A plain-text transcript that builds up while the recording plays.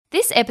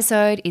This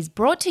episode is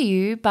brought to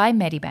you by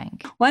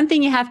Medibank. One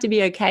thing you have to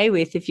be okay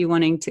with if you're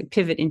wanting to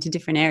pivot into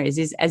different areas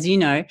is, as you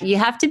know, you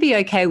have to be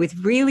okay with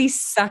really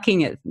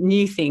sucking at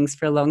new things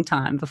for a long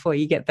time before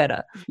you get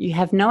better. You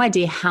have no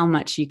idea how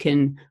much you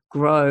can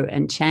grow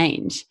and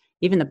change,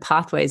 even the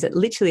pathways at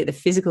literally at the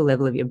physical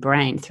level of your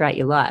brain throughout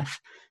your life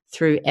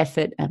through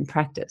effort and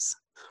practice.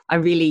 I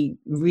really,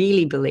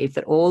 really believe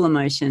that all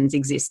emotions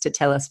exist to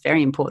tell us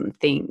very important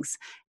things.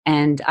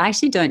 And I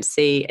actually don't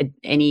see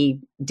any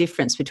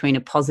difference between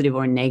a positive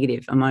or a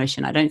negative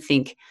emotion. I don't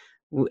think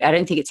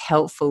it's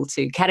helpful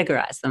to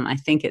categorize them. I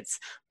think it's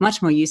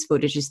much more useful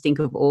to just think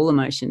of all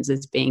emotions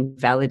as being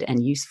valid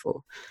and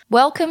useful.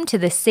 Welcome to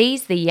the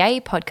Seize the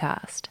Yay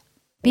podcast.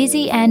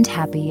 Busy and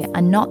happy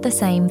are not the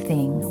same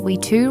thing. We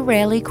too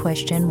rarely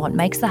question what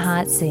makes the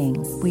heart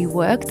sing. We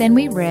work, then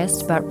we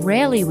rest, but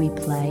rarely we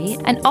play,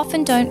 and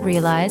often don't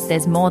realise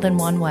there's more than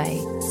one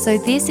way. So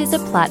this is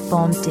a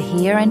platform to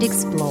hear and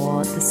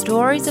explore the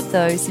stories of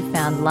those who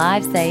found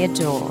lives they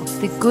adore.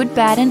 The good,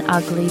 bad and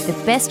ugly, the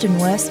best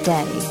and worst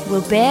day.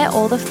 We'll bear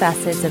all the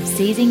facets of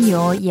seizing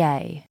your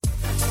yay.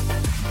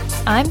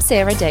 I'm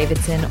Sarah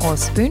Davidson, or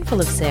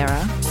Spoonful of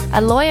Sarah, a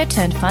lawyer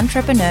turned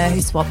funtrepreneur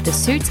who swapped the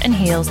suits and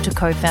heels to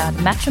co-found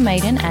Matcha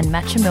Maiden and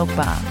Matcha Milk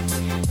Bar.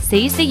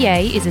 Seize the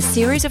Yay is a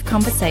series of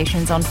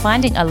conversations on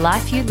finding a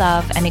life you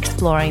love and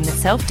exploring the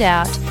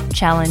self-doubt,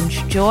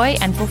 challenge, joy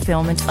and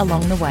fulfillment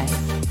along the way.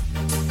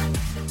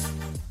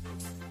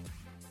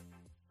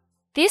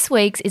 This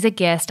week's is a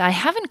guest I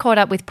haven't caught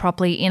up with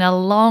properly in a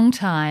long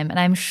time, and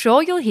I'm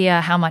sure you'll hear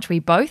how much we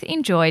both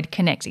enjoyed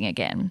connecting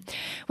again.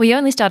 We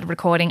only started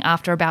recording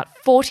after about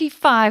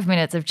 45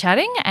 minutes of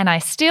chatting, and I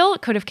still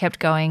could have kept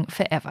going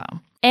forever.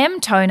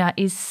 M. Toner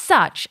is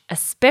such a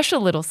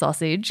special little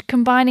sausage,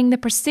 combining the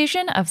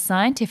precision of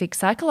scientific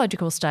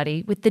psychological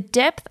study with the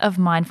depth of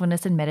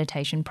mindfulness and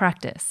meditation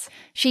practice.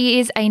 She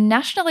is a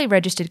nationally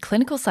registered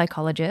clinical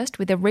psychologist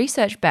with a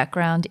research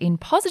background in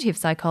positive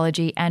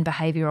psychology and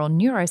behavioural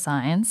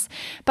neuroscience,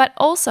 but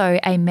also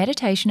a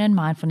meditation and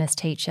mindfulness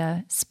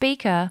teacher,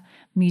 speaker,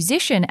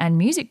 musician and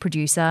music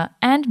producer,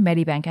 and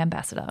Medibank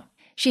ambassador.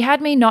 She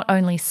had me not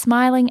only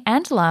smiling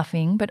and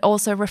laughing, but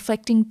also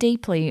reflecting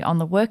deeply on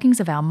the workings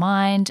of our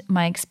mind,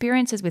 my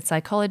experiences with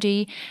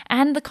psychology,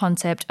 and the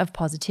concept of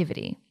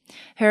positivity.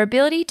 Her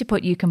ability to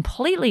put you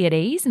completely at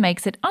ease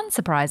makes it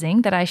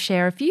unsurprising that I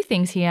share a few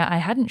things here I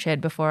hadn't shared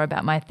before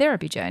about my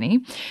therapy journey,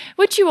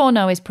 which you all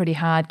know is pretty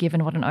hard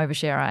given what an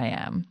overshare I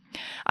am.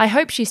 I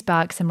hope she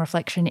sparks some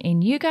reflection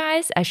in you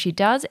guys, as she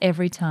does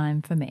every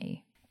time for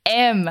me.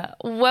 Em,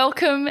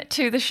 welcome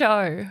to the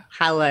show.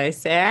 Hello,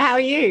 Sarah. How are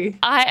you?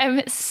 I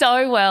am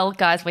so well.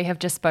 Guys, we have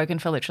just spoken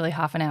for literally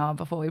half an hour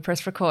before we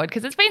press record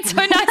because it's been so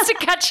nice to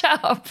catch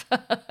up.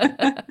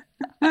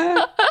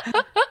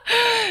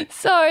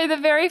 So the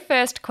very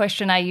first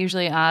question I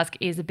usually ask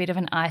is a bit of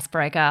an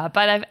icebreaker,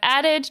 but I've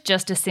added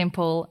just a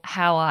simple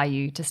 "how are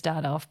you" to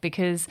start off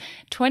because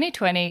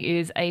 2020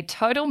 is a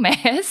total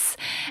mess,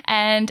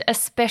 and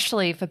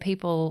especially for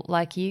people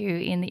like you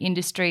in the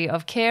industry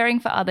of caring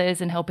for others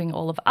and helping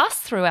all of us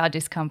through our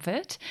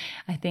discomfort,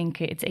 I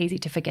think it's easy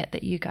to forget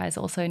that you guys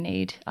also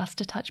need us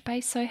to touch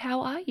base. So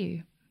how are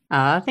you?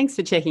 Thanks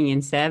for checking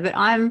in, Sarah. But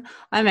I'm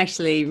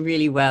actually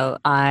really well.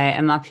 I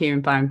am up here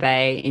in Byron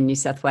Bay in New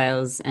South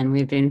Wales, and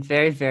we've been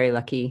very, very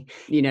lucky,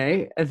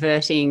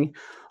 averting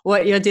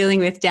what you're dealing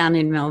with down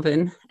in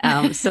Melbourne.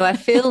 So I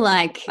feel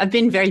like I've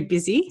been very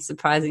busy,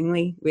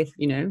 surprisingly, with,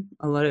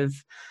 a lot of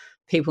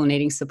people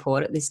needing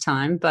support at this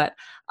time. But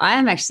I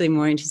am actually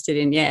more interested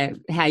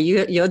in, how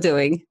you're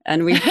doing.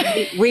 And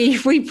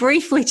we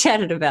briefly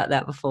chatted about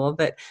that before,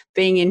 but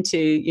being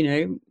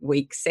into,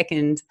 week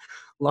second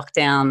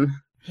lockdown.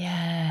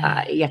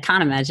 Yeah. I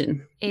can't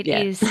imagine. It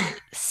is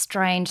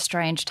strange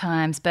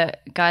times.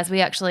 But guys, we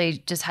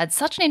actually just had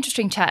such an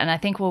interesting chat, and I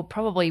think we'll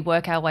probably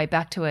work our way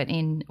back to it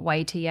in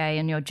Way to Yay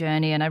and your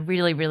journey. And I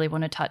really, really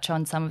want to touch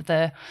on some of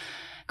the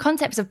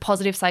concepts of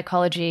positive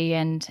psychology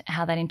and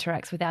how that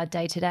interacts with our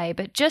day-to-day.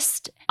 But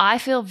just, I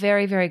feel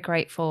very, very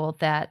grateful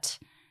that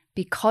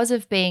because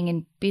of being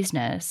in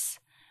business,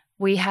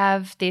 we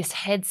have this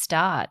head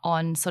start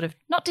on sort of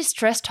not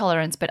distress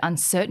tolerance, but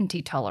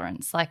uncertainty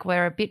tolerance. Like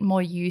we're a bit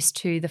more used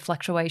to the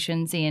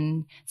fluctuations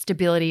in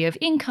stability of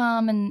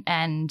income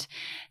and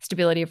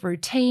stability of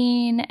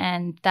routine.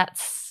 And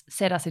that's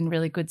set us in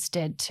really good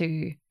stead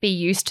to be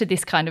used to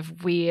this kind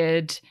of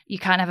weird, you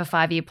can't have a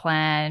 5-year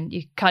plan,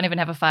 you can't even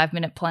have a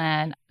 5-minute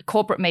plan.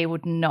 Corporate me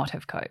would not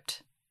have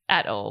coped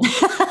at all.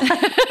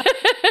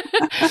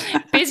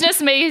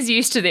 Business me is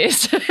used to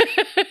this.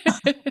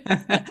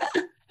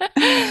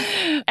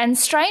 And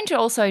strange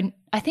also,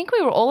 I think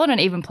we were all on an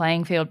even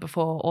playing field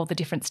before all the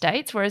different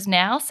states, whereas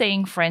now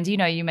seeing friends,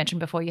 you mentioned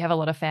before you have a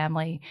lot of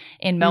family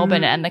in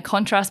Melbourne and the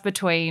contrast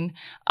between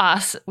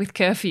us with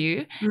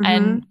curfew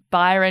and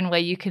Byron where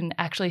you can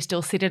actually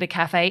still sit at a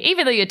cafe,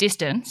 even though you're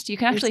distanced, you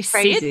can actually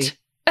sit.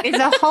 It's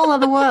a whole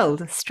other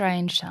world.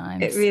 Strange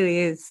times. It really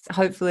is.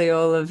 Hopefully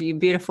all of you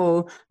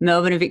beautiful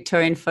Melbourne and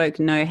Victorian folk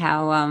know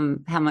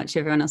how much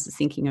everyone else is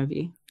thinking of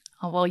you.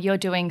 Oh, well, you're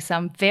doing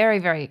some very,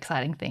 very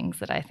exciting things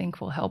that I think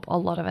will help a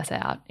lot of us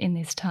out in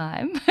this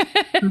time.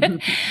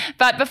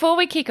 But before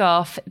we kick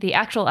off, the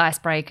actual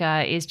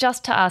icebreaker is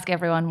just to ask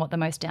everyone what the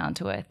most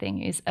down-to-earth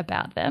thing is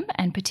about them,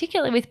 and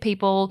particularly with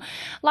people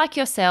like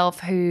yourself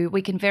who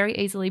we can very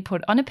easily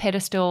put on a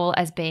pedestal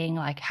as being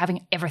like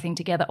having everything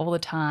together all the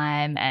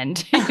time,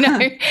 and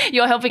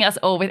you're helping us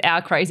all with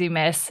our crazy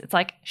mess. It's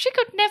like, she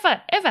could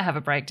never, ever have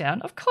a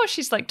breakdown. Of course,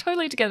 she's like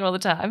totally together all the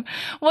time.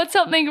 What's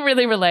something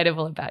really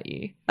relatable about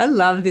you? I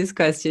love this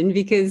question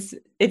because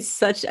it's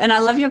such, and I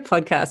love your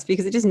podcast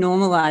because it just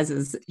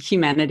normalizes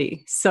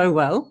humanity so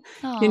well.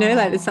 Aww.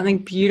 Like there's something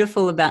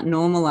beautiful about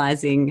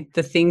normalizing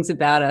the things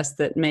about us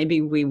that maybe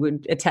we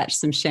would attach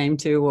some shame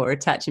to or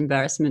attach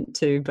embarrassment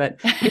to,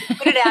 but you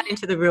put it out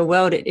into the real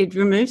world, it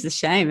removes the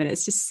shame, and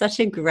it's just such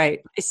a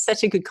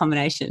good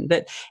combination.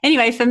 But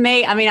anyway, for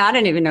me, I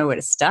don't even know where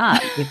to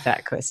start with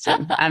that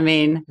question.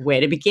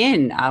 Where to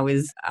begin?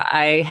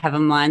 I have a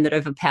mind that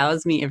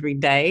overpowers me every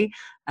day.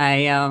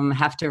 I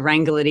have to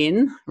wrangle it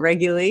in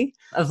regularly.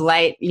 Of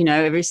late,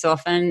 every so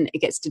often it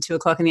gets to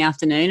 2:00 in the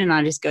afternoon and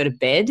I just go to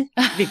bed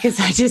because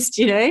I just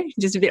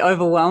a bit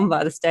overwhelmed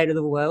by the state of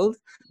the world.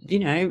 We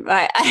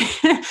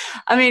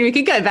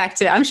could go back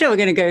to, I'm sure we're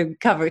going to go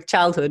cover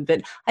childhood,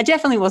 but I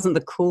definitely wasn't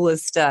the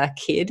coolest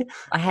kid.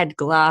 I had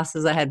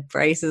glasses, I had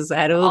braces, I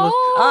had all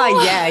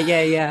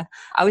yeah.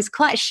 I was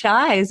quite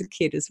shy as a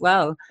kid as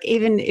well.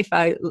 Even if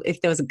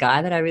there was a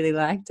guy that I really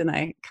liked and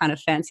I kind of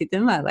fancied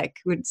them, I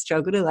would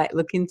struggle to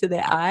look into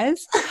their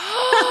eyes.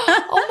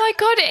 Oh my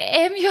God,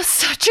 Em, you're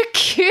such a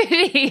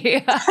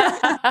cutie.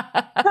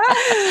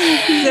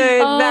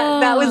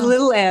 That was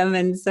little Em,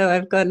 and so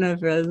I've gotten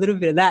over a little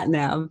bit of that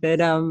now. But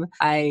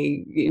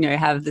I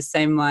have the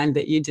same mind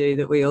that you do,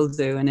 that we all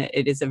do, and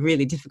it is a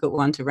really difficult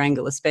one to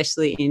wrangle,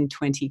 especially in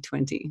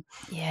 2020.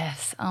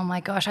 Yes. Oh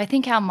my gosh, I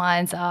think our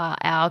minds are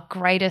our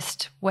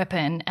greatest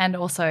weapon and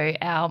also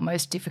our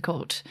most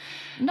difficult,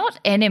 not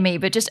enemy,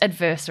 but just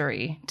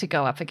adversary to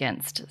go up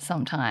against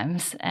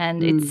sometimes.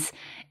 And it's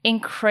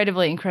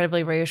incredibly,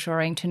 incredibly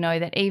reassuring to know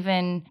that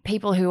even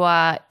people who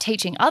are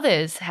teaching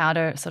others how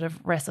to sort of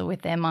wrestle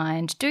with their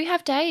mind do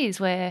have days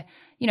where,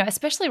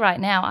 especially right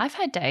now, I've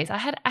had days.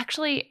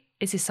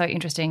 This is so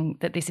interesting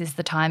that this is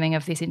the timing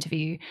of this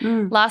interview.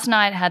 Last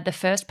night I had the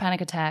first panic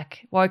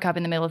attack, woke up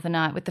in the middle of the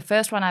night with the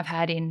first one I've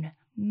had in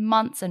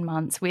months and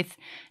months, with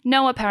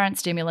no apparent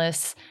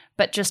stimulus,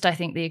 but just I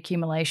think the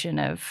accumulation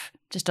of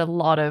just a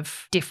lot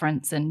of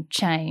difference and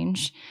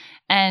change.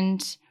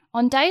 And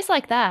on days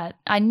like that,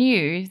 I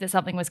knew that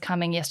something was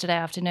coming yesterday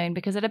afternoon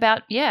because at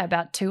about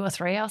 2 or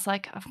 3, I was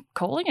like, I'm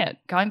calling it,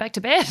 going back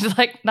to bed.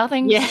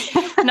 Nothing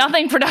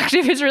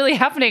productive is really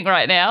happening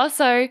right now.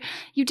 So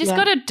you just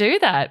got to do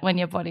that when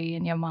your body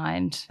and your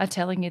mind are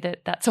telling you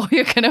that that's all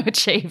you're going to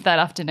achieve that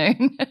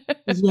afternoon.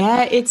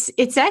 Yeah,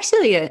 it's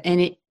actually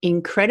an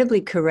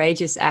incredibly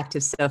courageous act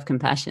of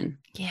self-compassion.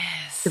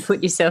 Yes. To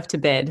put yourself to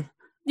bed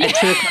at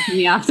 2:00 in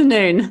the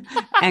afternoon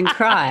and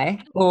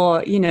cry,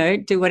 or,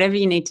 do whatever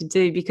you need to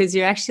do because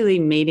you're actually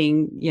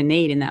meeting your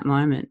need in that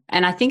moment.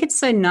 And I think it's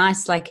so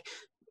nice,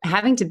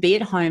 having to be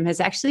at home has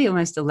actually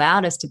almost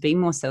allowed us to be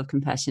more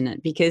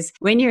self-compassionate, because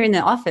when you're in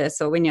the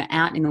office or when you're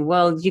out in the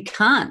world, you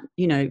can't,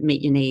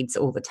 meet your needs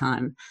all the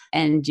time.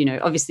 And,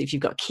 obviously if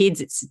you've got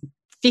kids, it's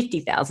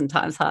 50,000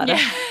 times harder.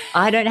 Yeah.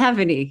 I don't have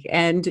any.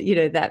 And,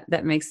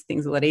 that makes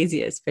things a lot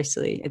easier,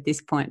 especially at this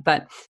point.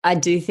 But I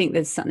do think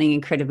there's something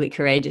incredibly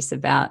courageous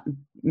about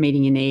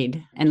meeting your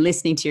need and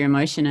listening to your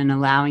emotion and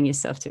allowing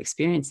yourself to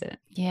experience it.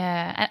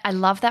 Yeah. I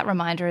love that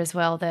reminder as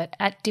well, that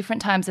at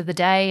different times of the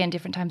day and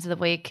different times of the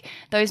week,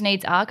 those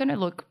needs are going to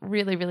look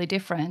really, really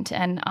different.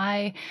 And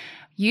I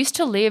used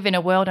to live in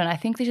a world, and I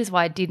think this is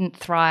why I didn't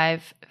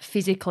thrive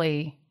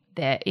physically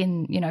there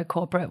in,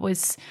 corporate,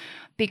 was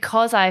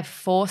because I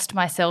forced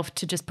myself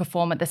to just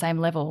perform at the same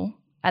level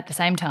at the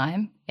same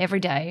time every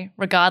day,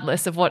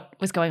 regardless of what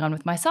was going on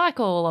with my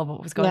cycle or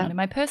what was going on in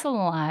my personal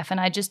life. And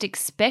I just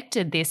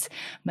expected this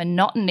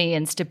monotony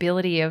and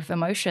stability of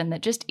emotion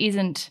that just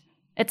isn't,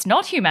 it's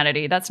not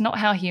humanity. That's not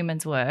how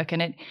humans work.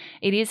 And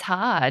it is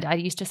hard. I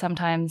used to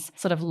sometimes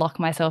sort of lock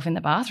myself in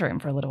the bathroom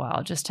for a little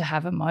while just to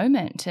have a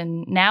moment.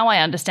 And now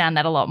I understand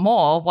that a lot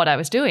more, what I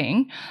was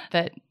doing.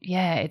 But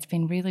yeah, it's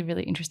been really,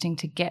 really interesting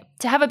to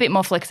have a bit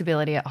more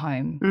flexibility at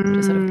home,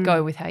 to sort of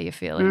go with how you're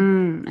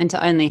feeling. And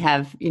to only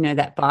have,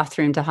 that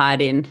bathroom to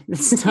hide in.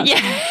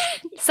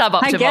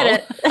 Suboptimal. I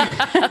get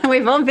it.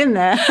 We've all been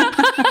there.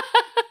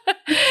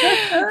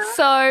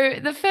 So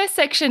the first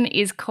section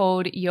is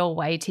called Your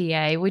Way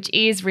TA, which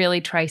is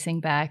really tracing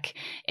back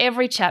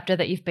every chapter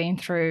that you've been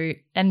through,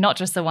 and not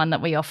just the one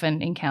that we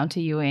often encounter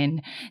you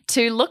in,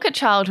 to look at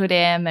childhood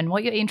Em and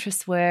what your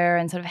interests were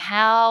and sort of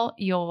how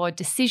your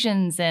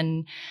decisions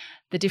and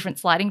the different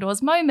sliding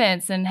doors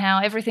moments and how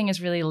everything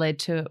has really led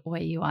to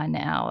where you are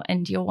now.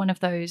 And you're one of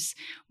those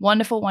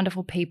wonderful,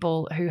 wonderful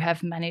people who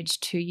have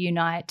managed to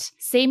unite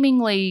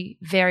seemingly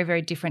very,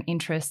 very different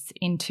interests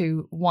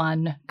into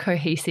one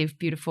cohesive,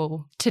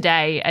 beautiful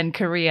today and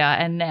career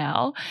and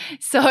now.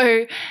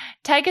 So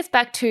take us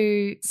back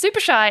to super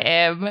shy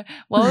Em.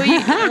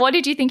 What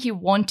did you think you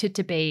wanted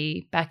to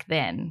be back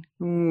then?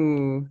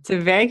 Ooh, it's a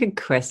very good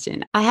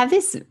question. I have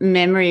this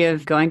memory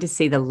of going to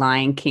see The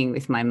Lion King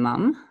with my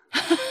mum.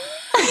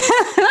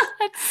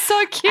 That's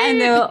so cute. And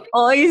they were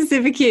always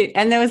super cute.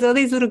 And there was all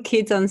these little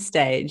kids on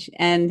stage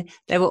and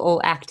they were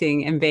all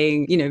acting and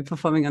being,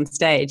 performing on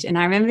stage. And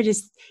I remember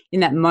just in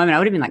that moment, I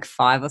would have been like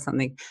 5 or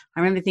something. I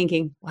remember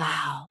thinking,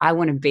 wow, I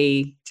want to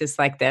be just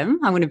like them.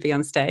 I want to be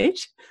on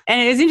stage.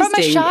 And it was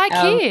interesting. From a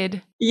shy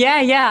kid.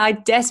 Yeah. I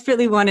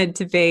desperately wanted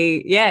to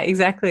be,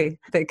 exactly,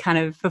 the kind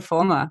of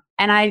performer.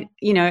 And I,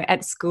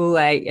 at school,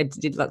 I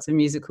did lots of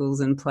musicals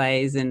and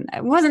plays, and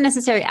it wasn't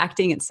necessarily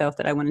acting itself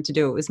that I wanted to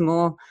do. It was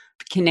more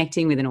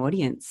connecting with an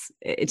audience.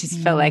 It just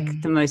felt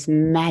like the most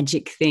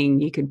magic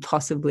thing you could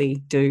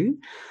possibly do.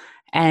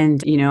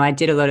 And, I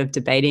did a lot of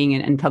debating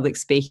and public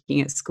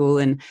speaking at school.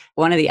 And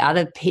one of the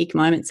other peak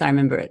moments I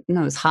remember, it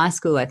was high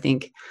school, I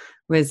think,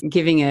 was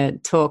giving a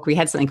talk. We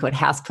had something called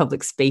House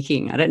Public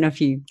Speaking. I don't know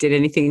if you did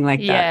anything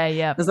like that.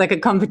 Yeah. It was like a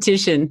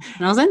competition.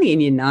 And I was only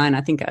in year 9.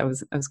 I think I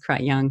was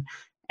quite young.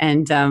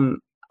 And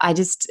I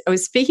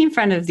was speaking in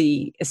front of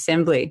the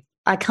assembly.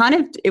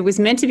 It was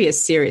meant to be a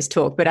serious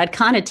talk, but I'd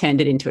kind of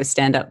turned it into a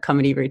stand-up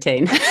comedy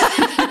routine.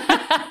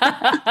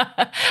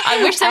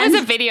 I wish there was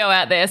a video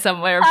out there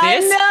somewhere of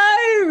this. I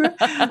know.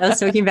 I was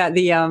talking about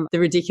the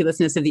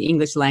ridiculousness of the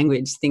English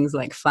language, things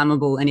like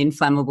flammable and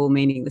inflammable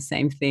meaning the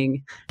same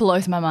thing.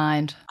 Blows my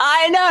mind.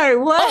 I know.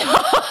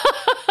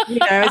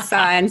 What?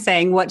 Sign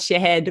saying, watch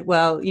your head.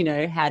 Well,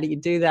 how do you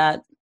do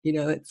that?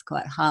 It's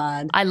quite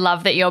hard. I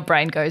love that your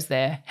brain goes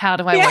there. How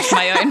do I watch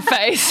my own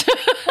face?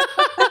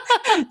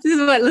 This is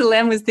what little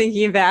Em was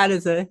thinking about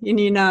in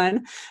year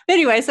 9. But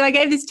anyway, so I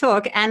gave this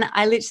talk and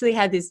I literally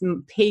had this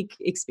peak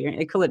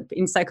experience. I call it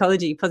in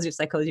psychology, positive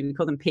psychology, we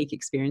call them peak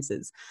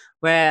experiences,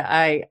 where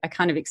I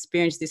kind of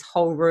experienced this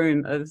whole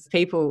room of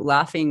people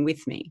laughing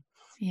with me.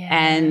 Yeah.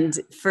 And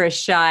for a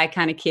shy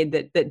kind of kid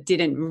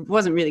that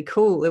wasn't really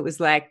cool, it was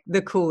like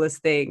the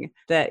coolest thing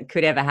that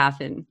could ever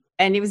happen.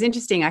 And it was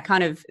interesting.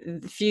 A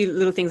few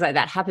little things like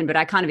that happened, but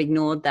I kind of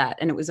ignored that.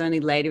 And it was only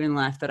later in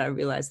life that I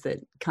realized that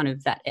kind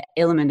of that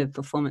element of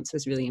performance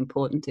was really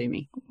important to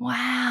me.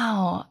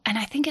 Wow. And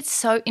I think it's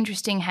so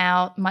interesting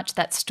how much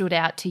that stood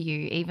out to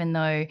you, even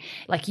though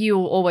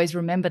you'll always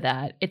remember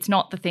that. It's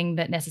not the thing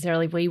that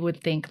necessarily we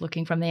would think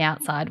looking from the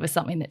outside was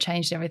something that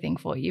changed everything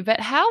for you, but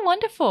how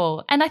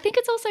wonderful. And I think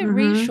it's also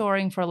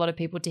reassuring for a lot of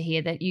people to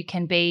hear that you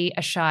can be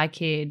a shy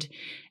kid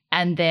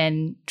and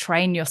then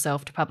train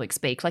yourself to public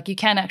speak. You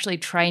can actually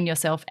train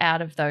yourself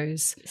out of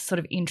those sort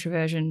of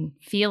introversion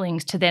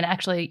feelings to then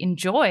actually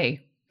enjoy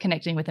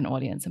connecting with an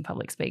audience and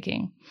public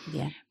speaking.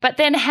 Yeah. But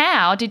then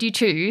how did you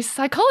choose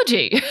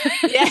psychology?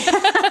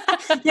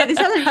 Yeah, this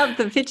hasn't helped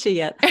the picture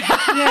yet.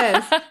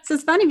 Yes. So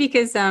it's funny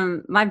because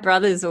my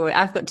brothers,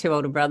 I've got 2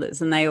 older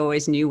brothers, and they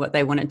always knew what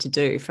they wanted to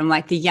do from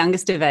the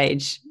youngest of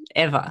age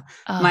ever.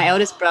 Oh. My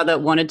eldest brother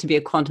wanted to be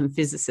a quantum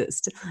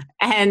physicist,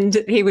 and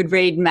he would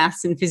read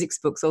maths and physics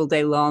books all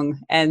day long.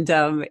 And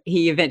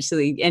he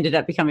eventually ended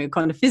up becoming a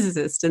quantum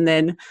physicist and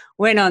then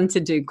went on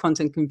to do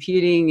quantum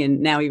computing.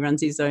 And now he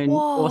runs his own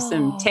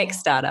awesome tech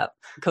startup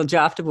called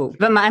Draftable.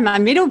 But my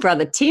middle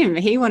brother, Tim,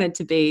 he wanted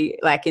to be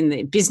in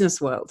the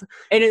business world.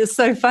 And it was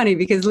so funny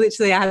because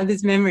literally I have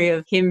this memory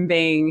of him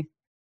he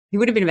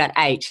would have been about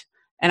 8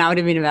 and I would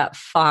have been about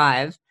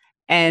 5.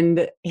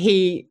 And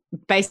he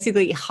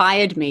basically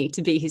hired me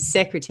to be his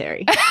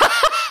secretary.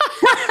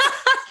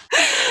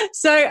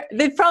 So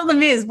the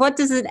problem is, what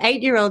does an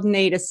 8-year-old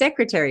need a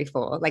secretary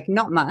for?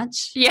 Not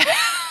much. Yeah.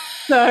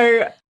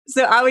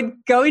 So I would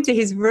go into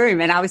his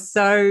room, and I was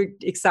so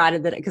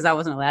excited because I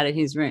wasn't allowed in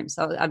his room.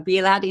 So I'd be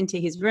allowed into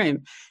his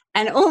room.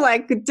 And all I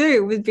could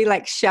do was be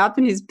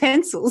sharpen his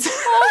pencils.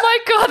 Oh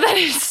my God, that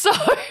is so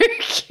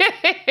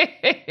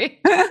cute.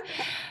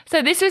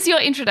 So this was your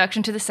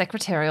introduction to the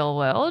secretarial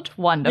world.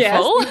 Wonderful.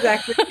 Yes,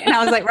 exactly. And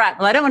I was like, right,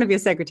 well, I don't want to be a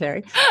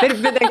secretary.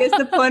 But I guess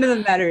the point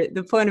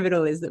of it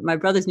all is that my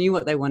brothers knew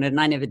what they wanted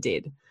and I never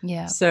did.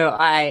 Yeah. So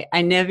I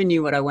never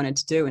knew what I wanted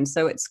to do. And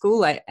so at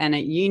school and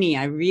at uni,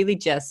 I really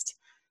just,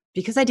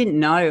 because I didn't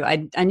know,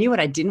 I knew what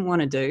I didn't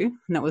want to do.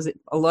 And that was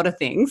a lot of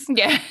things.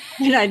 Yeah.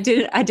 And I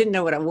didn't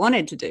know what I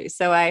wanted to do.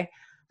 So I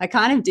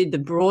kind of did the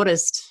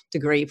broadest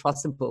degree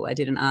possible. I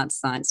did an arts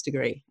science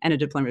degree and a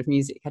diploma of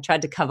music. I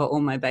tried to cover all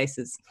my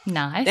bases.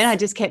 Nice. Then I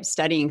just kept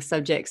studying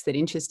subjects that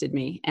interested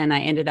me, and I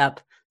ended up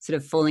sort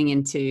of falling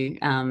into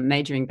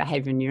majoring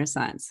behavior and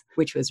neuroscience,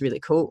 which was really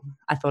cool.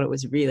 I thought it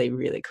was really,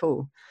 really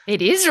cool.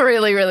 It is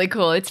really, really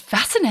cool. It's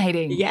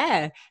fascinating.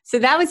 Yeah. So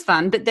that was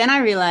fun. But then I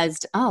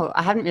realized,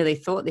 I haven't really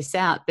thought this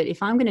out, but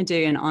if I'm going to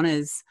do an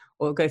honours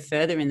or go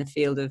further in the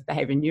field of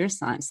behavioral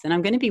neuroscience, then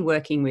I'm going to be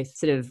working with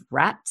sort of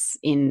rats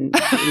in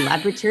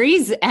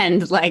laboratories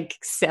and like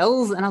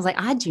cells. And I was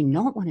like, I do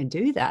not want to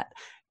do that.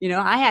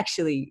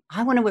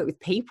 I want to work with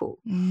people.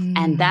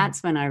 And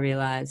that's when I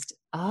realized,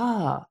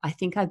 I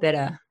think I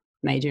better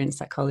major in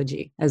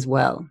psychology as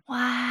well.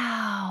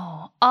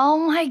 Wow. Oh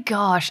my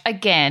gosh.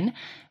 Again,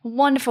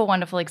 wonderful,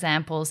 wonderful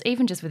examples,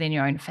 even just within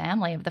your own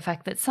family, of the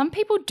fact that some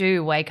people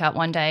do wake up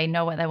one day,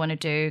 know what they want to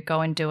do,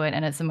 go and do it,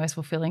 and it's the most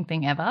fulfilling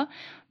thing ever.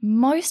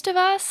 Most of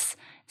us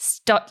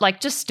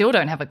just still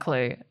don't have a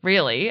clue,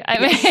 really. I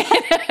mean,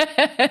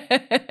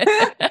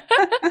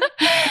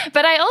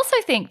 but I also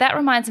think that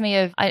reminds me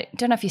of, I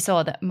don't know if you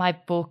saw that my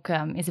book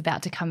is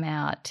about to come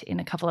out in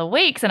a couple of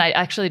weeks, and I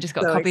actually just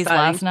got copies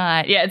last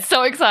night. Yeah, it's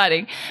so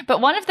exciting.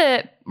 But one of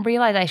the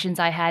realizations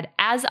I had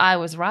as I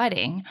was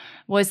writing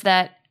was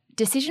that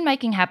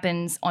decision-making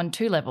happens on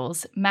two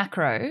levels,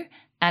 macro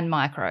and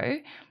micro.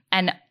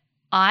 And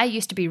I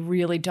used to be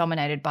really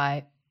dominated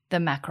by the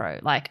macro.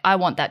 Like, I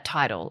want that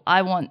title.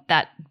 I want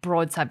that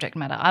broad subject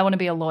matter. I want to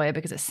be a lawyer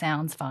because it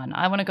sounds fun.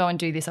 I want to go and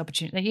do this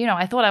opportunity.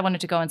 I thought I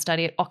wanted to go and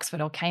study at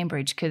Oxford or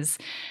Cambridge because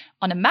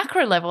on a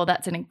macro level,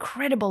 that's an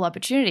incredible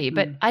opportunity.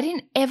 But I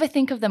didn't ever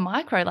think of the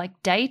micro,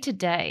 like day to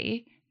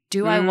day.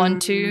 Do I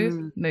want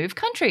to move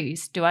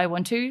countries? Do I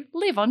want to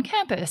live on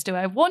campus? Do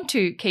I want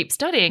to keep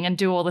studying and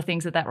do all the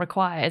things that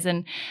requires?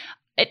 And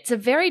it's a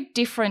very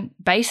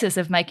different basis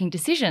of making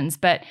decisions.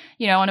 But,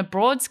 on a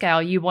broad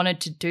scale, you wanted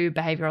to do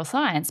behavioral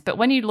science. But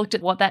when you looked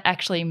at what that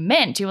actually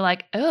meant, you were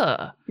like,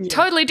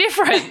 totally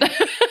different.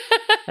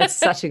 That's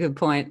such a good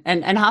point.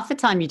 And half the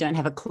time you don't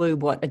have a clue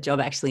what a job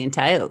actually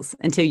entails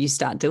until you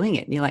start doing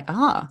it. And you're like,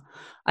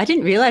 I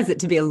didn't realize that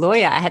to be a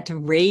lawyer, I had to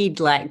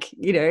read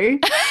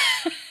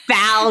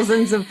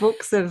thousands of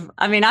books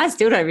I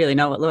still don't really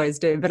know what lawyers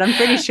do, but I'm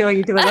pretty sure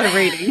you do a lot of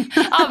reading.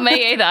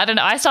 Me either. I don't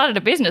know. I started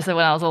a business when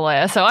I was a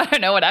lawyer, so I don't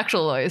know what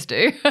actual lawyers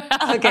do.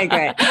 Okay,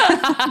 great.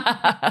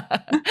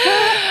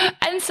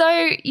 And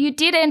so you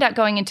did end up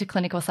going into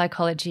clinical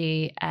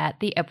psychology at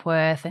the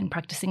Epworth and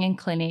practicing in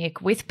clinic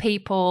with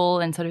people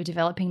and sort of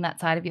developing that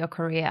side of your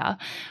career.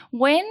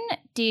 When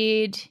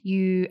did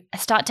you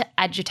start to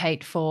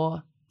agitate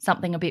for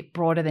something a bit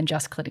broader than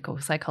just clinical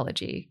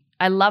psychology?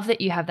 I love that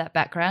you have that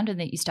background and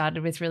that you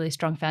started with really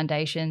strong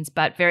foundations,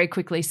 but very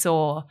quickly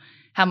saw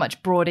how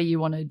much broader you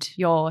wanted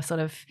your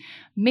sort of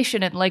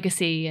mission and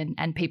legacy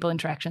and people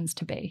interactions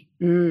to be.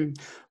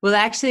 Well,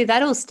 actually,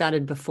 that all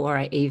started before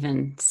I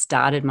even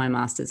started my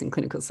master's in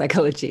clinical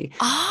psychology.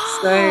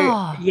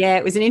 So, yeah,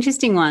 it was an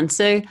interesting one.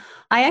 So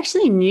I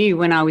actually knew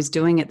when I was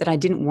doing it that I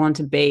didn't want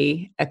to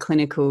be a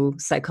clinical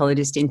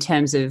psychologist in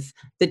terms of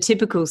the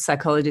typical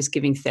psychologist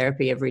giving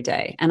therapy every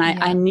day. And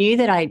I knew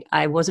that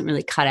I wasn't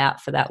really cut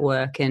out for that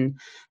work, and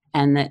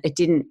that it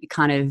didn't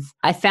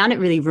I found it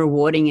really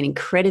rewarding and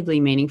incredibly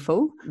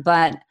meaningful.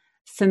 But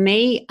for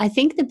me, I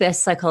think the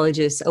best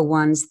psychologists are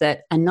ones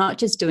that are not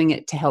just doing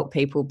it to help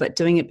people, but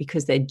doing it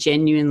because they're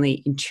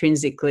genuinely,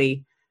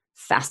 intrinsically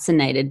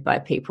fascinated by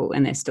people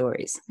and their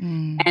stories.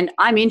 And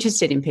I'm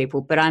interested in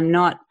people, but I'm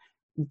not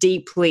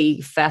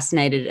deeply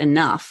fascinated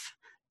enough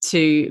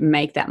to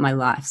make that my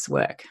life's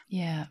work.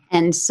 Yeah.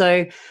 And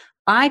so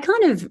I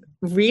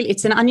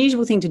it's an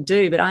unusual thing to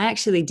do, but I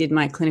actually did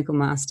my clinical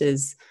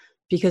master's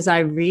because I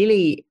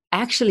really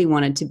actually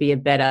wanted to be a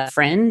better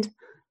friend,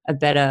 a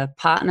better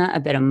partner, a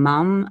better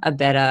mum, a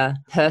better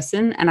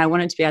person, and I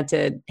wanted to be able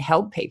to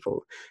help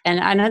people. And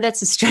I know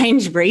that's a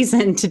strange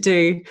reason to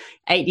do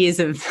 8 years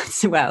of,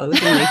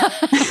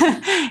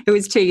 it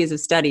was 2 years of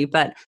study,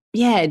 but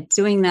yeah,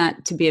 doing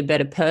that to be a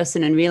better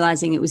person and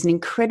realizing it was an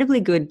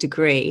incredibly good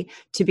degree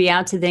to be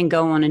able to then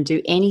go on and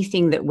do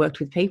anything that worked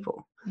with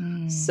people.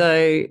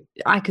 So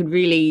I could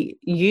really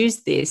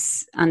use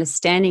this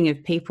understanding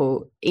of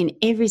people in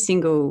every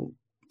single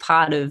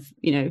part of,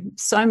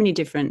 so many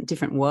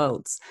different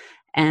worlds.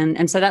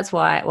 And so that's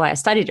why I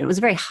studied it. It was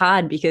very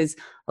hard because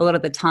a lot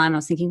of the time I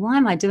was thinking, why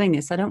am I doing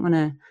this? I don't want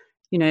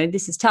to,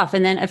 this is tough.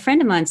 And then a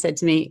friend of mine said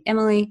to me,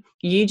 Emily,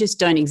 you just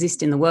don't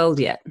exist in the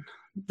world yet,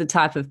 the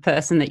type of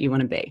person that you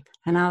want to be.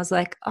 And I was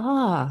like,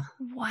 wow,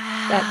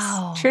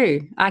 that's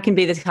true. I can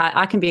be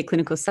a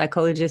clinical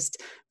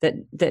psychologist that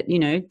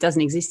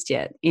doesn't exist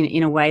yet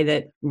in a way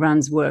that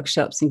runs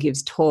workshops and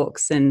gives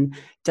talks and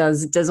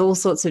does all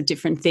sorts of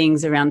different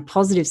things around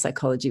positive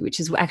psychology, which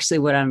is actually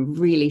what I'm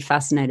really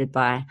fascinated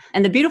by.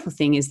 And the beautiful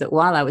thing is that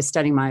while I was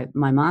studying my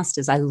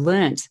master's, I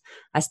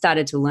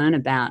started to learn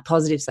about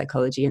positive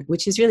psychology,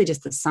 which is really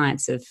just the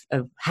science of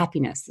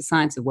happiness, the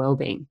science of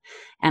well-being.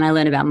 And I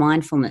learned about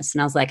mindfulness,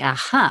 and I was like,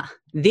 aha,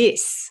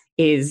 this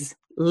is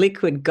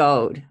liquid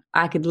gold.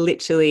 I could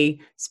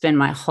literally spend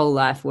my whole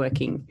life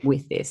working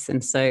with this.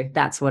 And so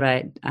that's what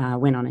I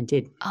went on and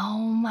did. Oh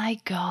my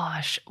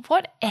gosh.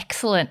 What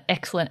excellent,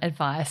 excellent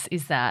advice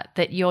is that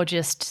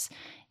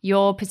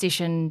your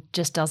position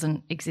just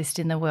doesn't exist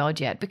in the world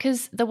yet,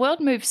 because the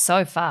world moves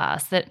so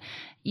fast that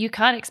you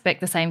can't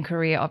expect the same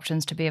career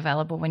options to be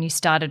available when you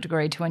start a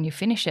degree to when you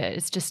finish it.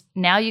 It's just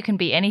now you can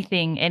be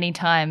anything,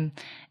 anytime,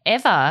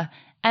 ever.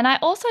 And I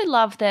also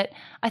love that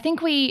I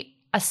think we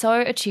are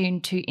so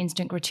attuned to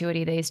instant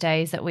gratuity these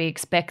days that we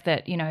expect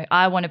that,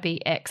 I want to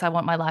be X, I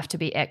want my life to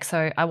be X,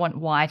 so I want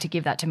Y to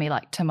give that to me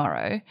like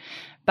tomorrow.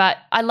 But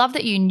I love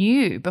that you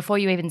knew before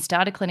you even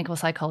started clinical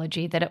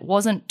psychology that it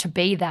wasn't to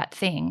be that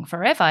thing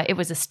forever. It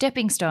was a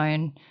stepping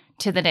stone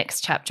to the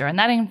next chapter. And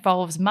that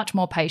involves much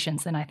more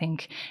patience than I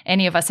think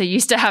any of us are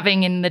used to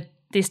having in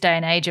this day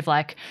and age of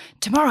like,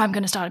 tomorrow I'm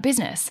going to start a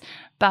business.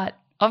 But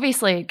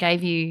obviously it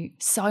gave you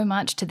so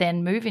much to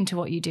then move into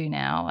what you do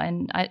now.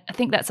 And I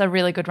think that's a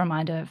really good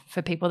reminder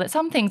for people that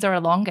some things are a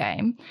long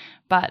game,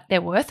 but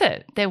they're worth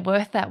it. They're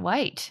worth that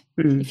wait.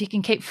 If you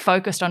can keep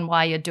focused on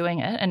why you're doing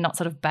it and not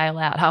sort of bail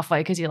out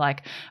halfway because you're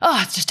like, oh,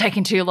 it's just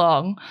taking too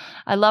long.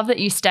 I love that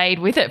you stayed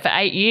with it for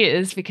 8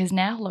 years because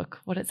now look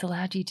what it's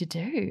allowed you to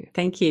do.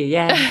 Thank you.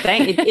 Yeah,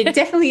 it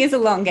definitely is a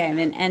long game.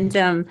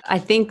 And I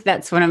think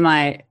that's one of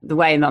the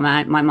way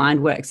my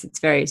mind works. It's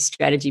very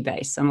strategy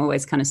based. I'm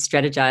always kind of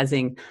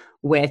strategizing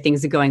where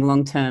things are going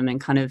long term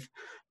and kind of,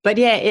 but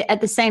yeah,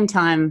 at the same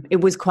time, it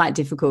was quite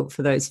difficult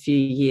for those few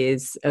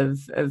years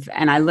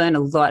and I learned a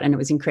lot and it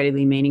was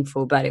incredibly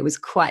meaningful, but it was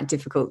quite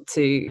difficult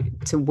to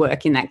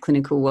work in that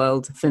clinical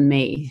world for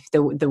me,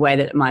 the way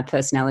that my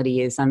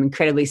personality is. I'm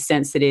incredibly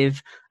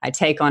sensitive. I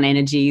take on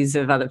energies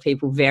of other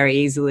people very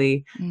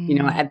easily.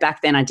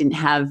 Back then I didn't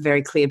have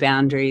very clear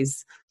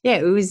boundaries. Yeah,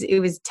 it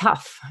was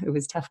tough. It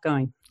was tough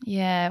going.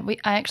 Yeah,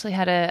 I actually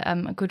had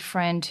a good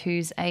friend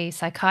who's a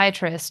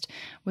psychiatrist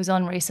was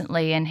on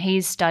recently, and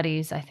his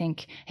studies, I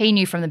think he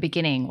knew from the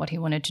beginning what he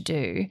wanted to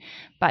do,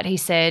 but he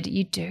said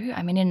in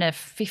a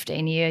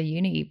 15-year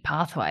uni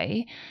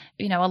pathway,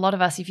 a lot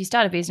of us, if you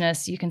start a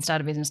business, you can start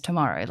a business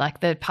tomorrow.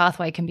 Like the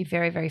pathway can be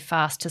very, very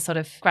fast to sort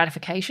of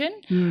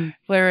gratification,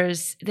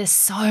 whereas there's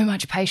so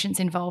much patience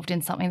involved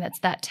in something that's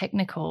that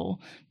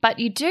technical. But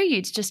you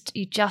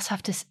just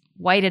have to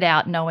wait it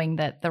out knowing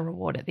that the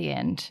reward at the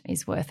end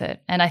is worth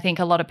it. And I think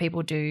a lot of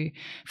people do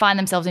find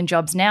themselves in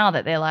jobs now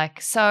that they're like,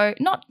 so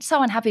not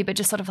so unhappy, but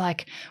just sort of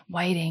like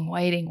waiting,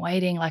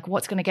 like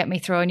what's going to get me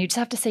through? And you just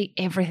have to see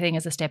everything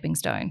as a stepping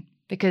stone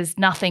because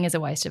nothing is a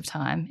waste of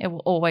time. It will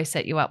always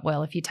set you up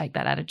well if you take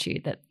that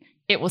attitude that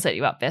it will set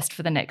you up best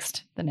for the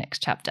next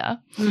chapter.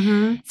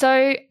 Mm-hmm.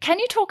 So can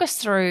you talk us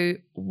through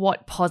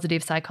what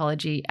positive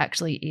psychology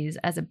actually is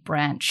as a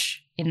branch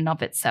in and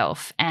of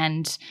itself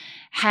and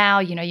how,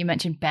 you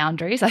mentioned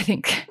boundaries. I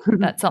think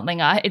that's something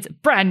it's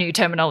brand new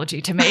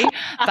terminology to me,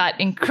 but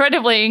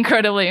incredibly,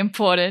 incredibly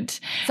important.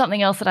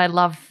 Something else that I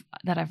love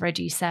that I've read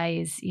you say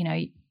is,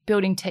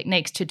 building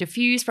techniques to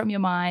diffuse from your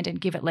mind and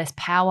give it less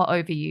power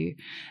over you.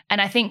 And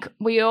I think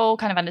we all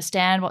kind of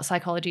understand what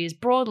psychology is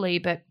broadly,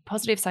 but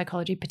positive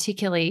psychology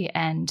particularly,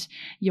 and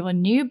your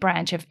new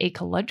branch of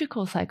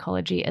ecological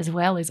psychology as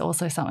well is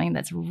also something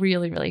that's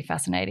really, really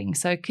fascinating.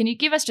 So can you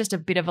give us just a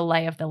bit of a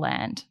lay of the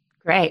land?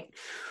 Great.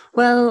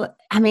 Well,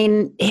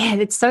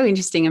 it's so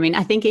interesting.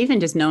 I think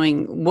even just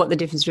knowing what the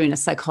difference between a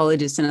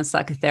psychologist and a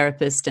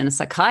psychotherapist and a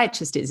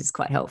psychiatrist is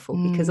quite helpful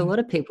because a lot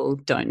of people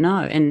don't know.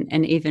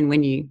 And even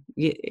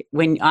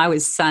when I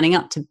was signing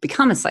up to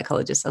become a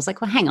psychologist, I was like,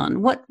 well, hang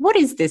on, what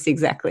is this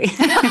exactly?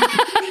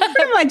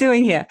 What am I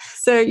doing here?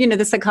 So,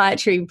 the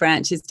psychiatry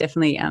branch is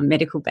definitely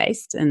medical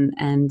based and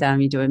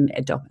you do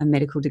a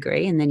medical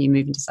degree and then you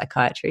move into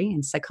psychiatry.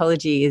 And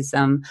psychology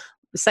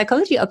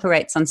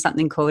operates on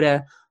something called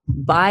a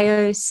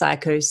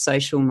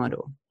biopsychosocial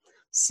model.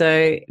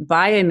 So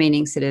bio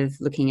meaning sort of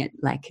looking at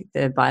like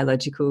the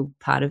biological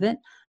part of it,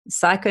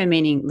 psycho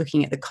meaning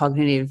looking at the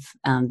cognitive,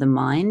 the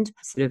mind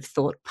sort of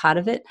thought part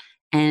of it,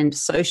 and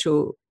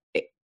social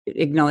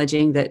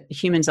acknowledging that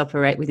humans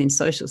operate within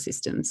social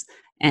systems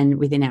and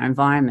within our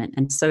environment.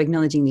 And so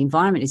acknowledging the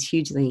environment is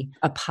hugely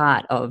a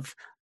part of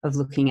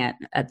looking at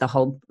the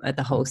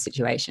whole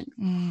situation.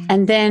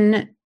 And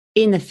then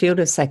in the field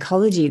of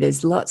psychology,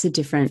 there's lots of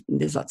different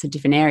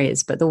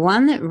areas, but the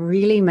one that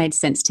really made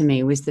sense to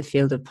me was the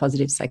field of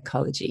positive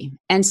psychology.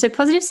 And so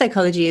positive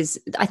psychology is,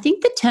 I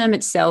think the term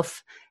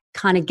itself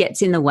kind of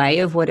gets in the way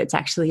of what it's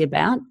actually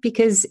about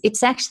because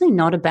it's actually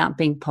not about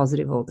being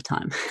positive all the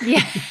time.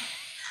 Yeah.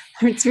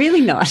 It's really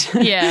not.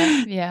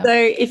 Yeah. So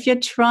if you're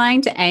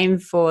trying to aim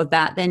for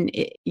that, then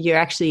you're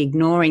actually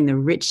ignoring the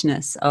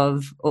richness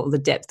of all the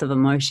depth of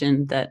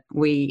emotion that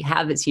we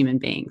have as human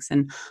beings.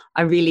 And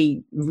I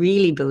really,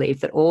 really believe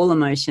that all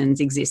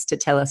emotions exist to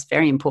tell us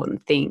very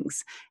important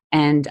things.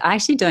 And I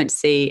actually don't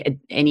see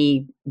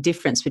any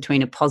difference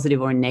between a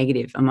positive or a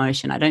negative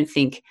emotion. I don't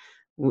think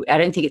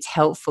it's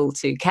helpful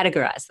to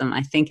categorize them.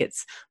 I think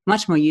it's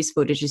much more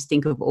useful to just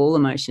think of all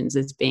emotions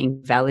as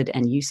being valid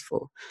and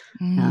useful.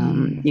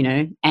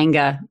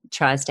 Anger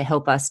tries to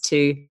help us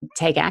to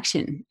take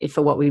action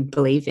for what we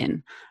believe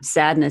in.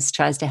 Sadness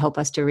tries to help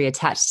us to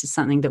reattach to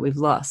something that we've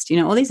lost.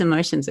 All these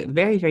emotions are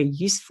very, very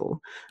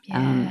useful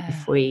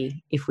if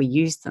we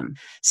use them.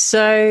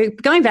 So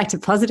going back to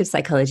positive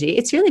psychology,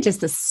 it's really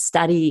just the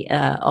study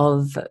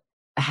of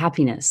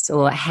happiness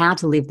or how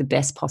to live the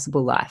best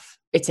possible life.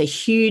 It's a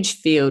huge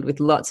field with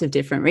lots of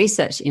different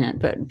research in it,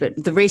 but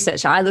the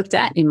research I looked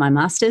at in my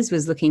master's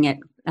was looking at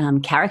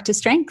character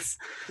strengths.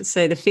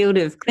 So the field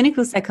of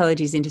clinical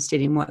psychology is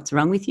interested in what's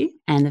wrong with you,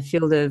 and the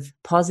field of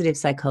positive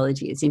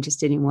psychology is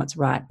interested in what's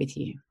right with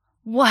you.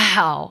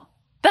 Wow.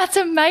 That's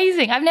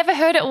amazing. I've never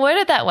heard it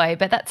worded that way,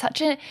 but that's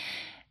such a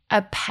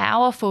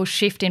powerful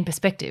shift in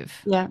perspective.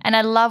 Yeah. And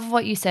I love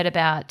what you said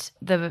about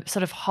the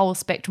sort of whole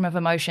spectrum of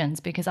emotions,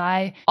 because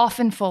I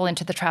often fall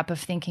into the trap of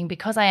thinking,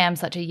 because I am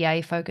such a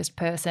yay-focused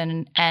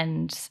person,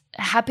 and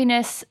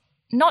happiness,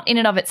 not in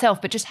and of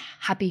itself, but just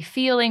happy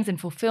feelings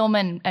and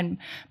fulfillment and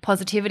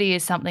positivity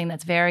is something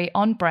that's very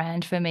on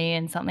brand for me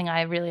and something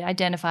I really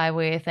identify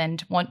with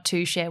and want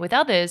to share with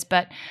others.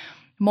 But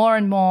more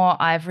and more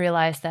I've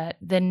realized that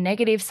the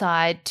negative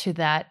side to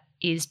that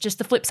is just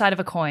the flip side of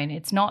a coin.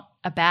 It's not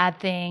a bad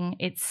thing.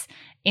 It's,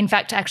 in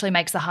fact, actually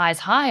makes the highs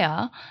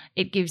higher.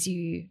 It gives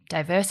you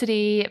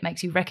diversity. It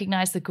makes you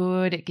recognize the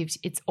good.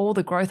 It's all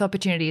the growth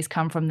opportunities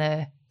come from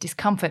the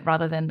discomfort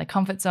rather than the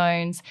comfort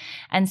zones.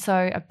 And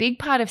so a big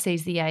part of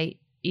Seize the Eight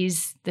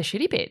is the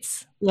shitty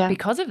bits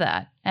because of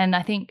that. And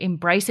I think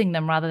embracing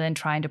them rather than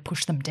trying to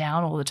push them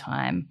down all the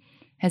time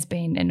has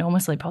been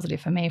enormously positive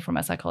for me from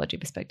a psychology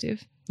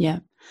perspective. Yeah.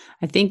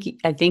 I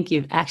think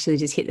you've actually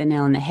just hit the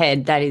nail on the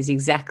head. That is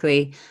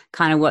exactly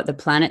kind of what the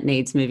planet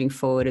needs moving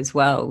forward as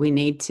well. We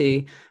need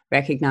to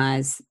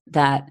recognize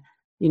that,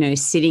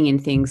 sitting in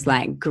things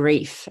like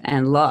grief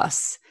and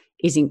loss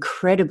is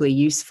incredibly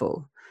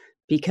useful,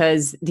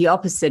 because the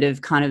opposite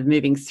of kind of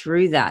moving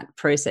through that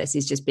process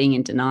is just being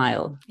in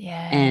denial.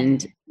 Yeah.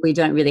 And we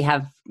don't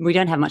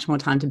have much more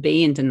time to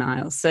be in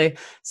denial. So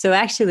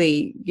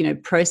actually,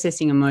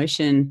 processing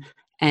emotion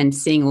and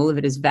seeing all of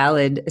it as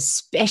valid,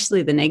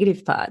 especially the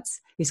negative parts,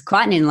 is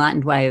quite an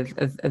enlightened way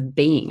of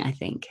being, I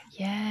think.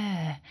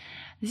 Yeah.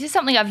 This is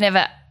something I've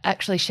never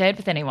actually shared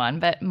with anyone,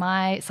 but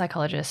my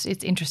psychologist,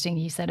 it's interesting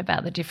you said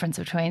about the difference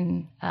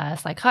between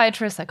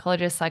psychiatrist,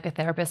 psychologist,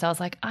 psychotherapist. I was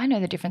like, I know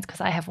the difference because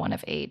I have one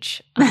of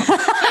each.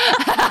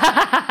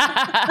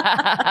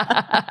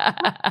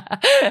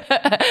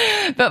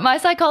 But my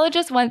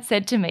psychologist once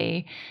said to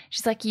me,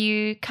 she's like,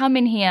 you come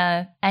in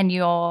here and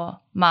you're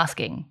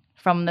masking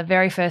from the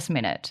very first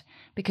minute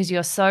because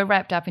you're so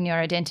wrapped up in your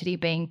identity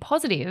being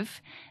positive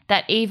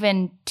that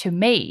even to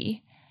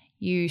me,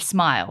 you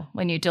smile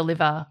when you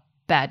deliver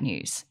bad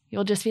news.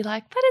 You'll just be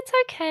like, but it's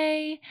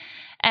okay.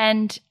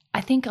 And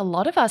I think a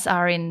lot of us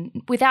are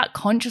without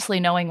consciously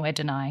knowing we're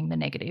denying the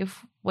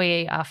negative,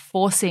 we are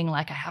forcing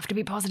I have to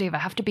be positive, I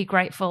have to be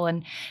grateful.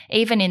 And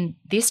even in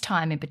this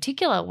time in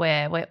particular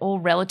where we're all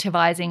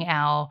relativizing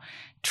our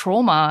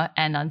trauma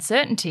and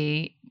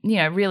uncertainty,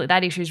 really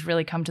that issue's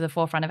really come to the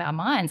forefront of our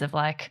minds of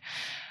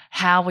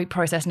how we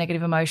process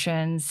negative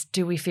emotions.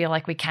 Do we feel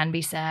like we can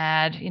be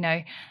sad?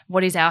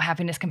 What is our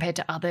happiness compared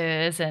to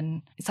others?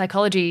 And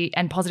psychology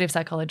and positive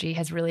psychology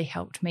has really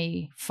helped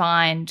me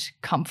find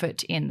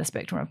comfort in the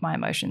spectrum of my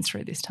emotions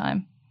through this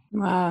time.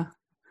 Wow.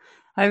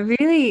 I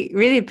really,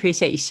 really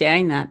appreciate you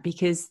sharing that,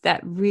 because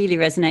that really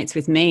resonates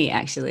with me,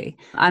 actually.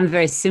 I'm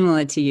very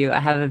similar to you. I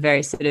have a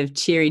very sort of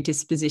cheery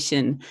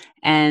disposition.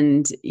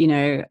 And,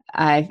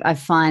 I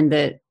find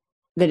that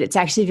it's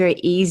actually very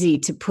easy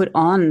to put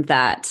on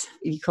that,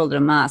 you called it a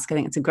mask, I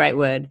think it's a great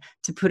word,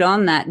 to put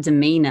on that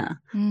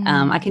demeanor.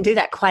 I can do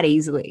that quite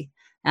easily.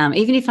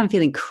 Even if I'm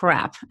feeling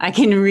crap, I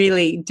can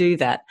really do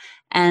that.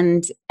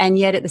 And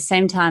yet at the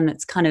same time,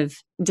 it's kind of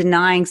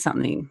denying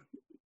something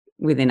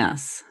within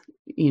us,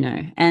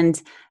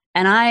 and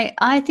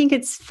I think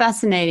it's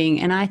fascinating.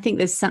 And I think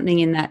there's something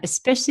in that,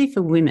 especially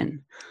for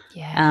women.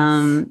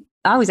 Yes.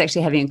 I was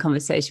actually having a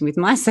conversation with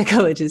my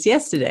psychologist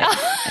yesterday.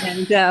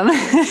 And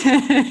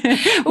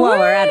while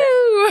we're at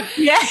it,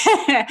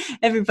 yeah,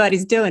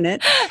 everybody's doing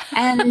it.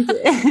 And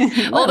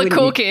all the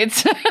cool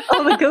kids.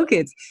 All the cool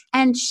kids.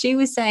 And she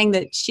was saying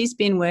that she's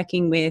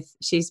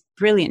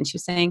brilliant. She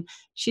was saying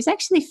she's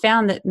actually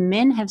found that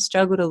men have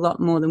struggled a lot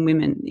more than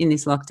women in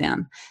this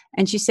lockdown.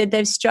 And she said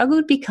they've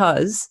struggled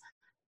because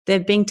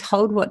they're being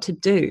told what to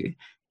do.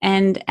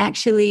 And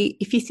actually,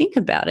 if you think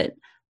about it,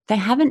 they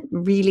haven't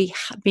really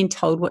been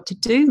told what to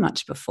do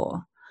much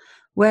before.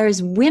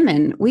 Whereas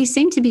women, we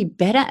seem to be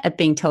better at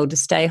being told to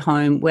stay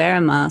home, wear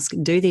a mask,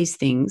 do these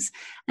things.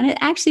 And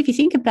actually, if you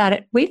think about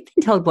it, we've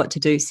been told what to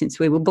do since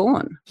we were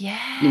born.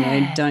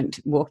 Yeah. Don't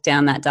walk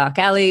down that dark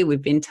alley.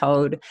 We've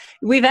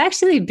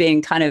actually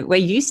been we're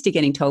used to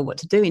getting told what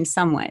to do in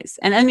some ways.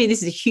 And I mean,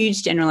 this is a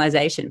huge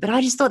generalization, but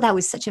I just thought that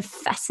was such a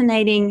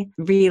fascinating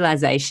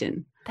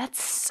realization.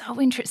 That's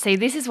so interesting.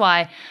 This is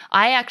why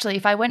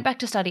if I went back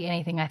to study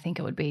anything, I think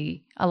it would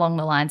be along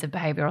the lines of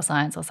behavioral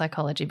science or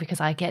psychology, because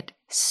I get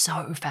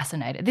so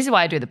fascinated. This is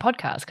why I do the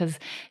podcast, because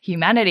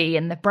humanity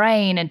and the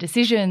brain and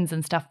decisions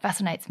and stuff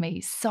fascinates me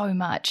so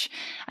much.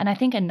 And I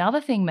think another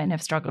thing men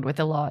have struggled with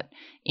a lot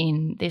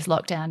in this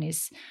lockdown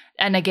is,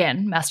 and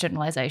again, mass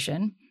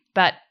generalization,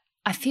 but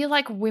I feel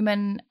like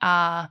women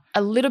are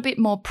a little bit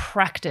more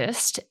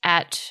practiced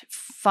at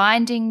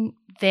finding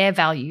their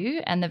value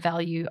and the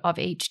value of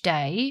each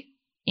day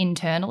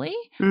internally,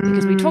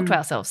 because we talk to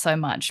ourselves so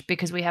much,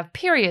 because we have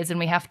periods and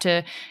we have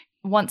to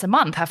once a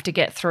month have to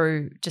get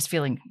through just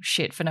feeling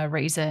shit for no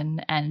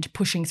reason and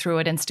pushing through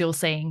it and still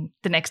seeing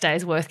the next day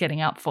is worth getting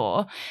up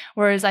for.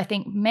 Whereas I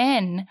think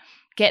men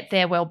get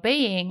their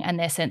well-being and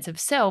their sense of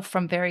self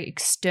from very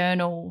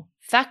external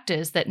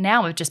factors that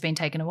now have just been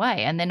taken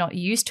away, and they're not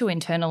used to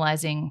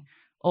internalizing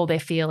all their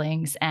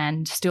feelings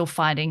and still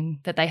finding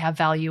that they have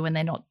value when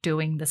they're not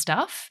doing the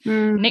stuff.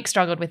 Nick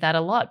struggled with that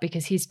a lot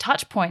because his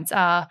touch points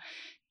are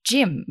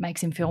gym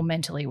makes him feel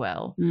mentally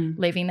well.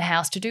 Leaving the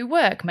house to do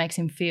work makes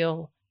him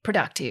feel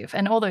productive,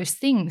 and all those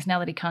things. Now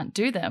that he can't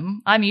do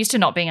them, I'm used to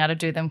not being able to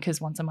do them because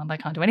once a month I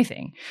can't do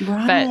anything.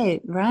 Right.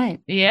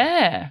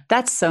 Yeah.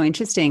 That's so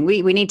interesting.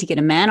 We need to get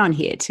a man on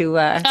here to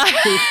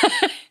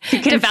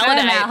confirm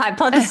validate our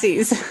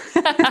hypotheses.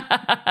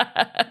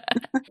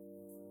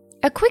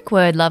 A quick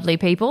word, lovely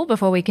people,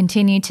 before we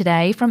continue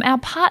today from our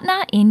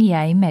partner in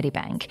Yay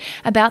Medibank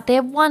about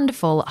their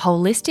wonderful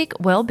holistic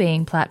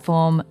wellbeing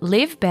platform,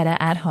 Live Better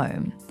at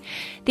Home.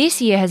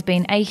 This year has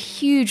been a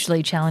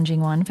hugely challenging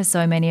one for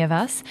so many of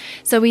us,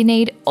 so we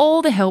need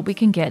all the help we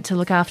can get to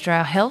look after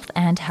our health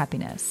and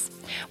happiness.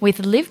 With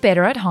Live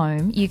Better at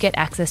Home, you get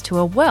access to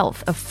a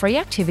wealth of free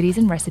activities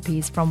and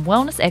recipes from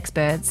wellness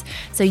experts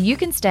so you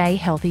can stay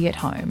healthy at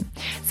home.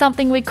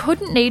 Something we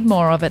couldn't need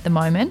more of at the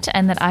moment,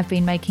 and that I've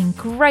been making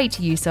great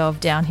use of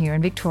down here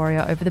in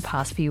Victoria over the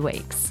past few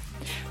weeks.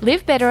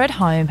 Live Better at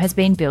Home has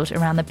been built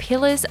around the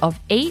pillars of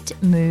eat,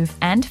 move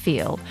and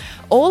feel,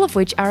 all of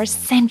which are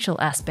essential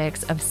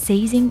aspects of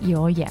seizing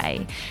your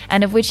yay,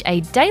 and of which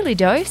a daily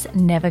dose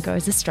never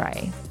goes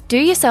astray. Do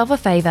yourself a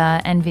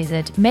favour and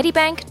visit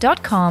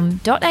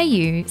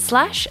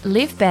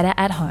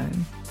medibank.com.au/livebetterathome.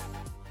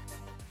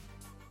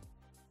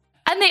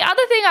 And the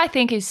other thing I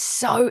think is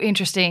so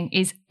interesting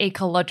is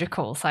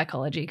ecological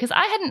psychology, because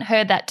I hadn't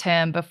heard that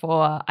term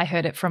before I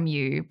heard it from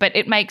you, but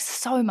it makes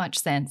so much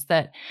sense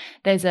that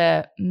there's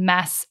a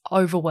mass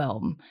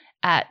overwhelm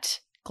at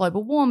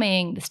global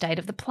warming, the state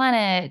of the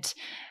planet,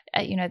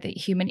 the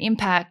human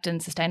impact and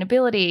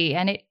sustainability.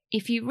 And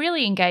if you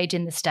really engage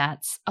in the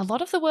stats, a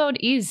lot of the world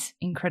is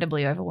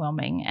incredibly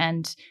overwhelming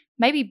and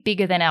maybe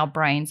bigger than our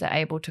brains are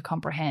able to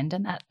comprehend.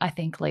 And that, I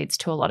think, leads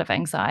to a lot of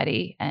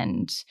anxiety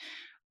and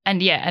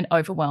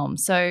overwhelm.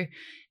 So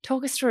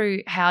talk us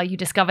through how you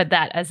discovered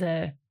that as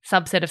a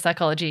subset of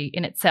psychology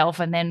in itself,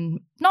 and then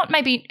not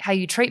maybe how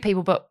you treat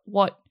people, but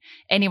what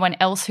anyone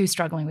else who's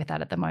struggling with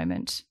that at the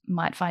moment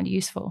might find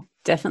useful.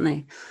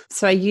 Definitely.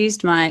 So I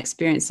used my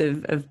experience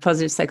of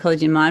positive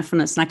psychology and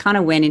mindfulness, and I kind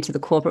of went into the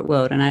corporate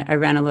world, and I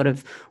ran a lot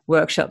of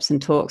workshops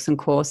and talks and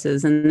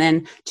courses. And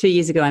then 2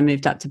 years ago, I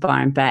moved up to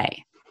Byron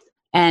Bay.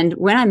 And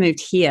when I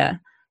moved here,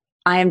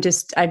 I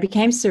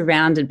became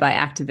surrounded by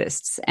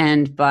activists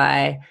and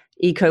by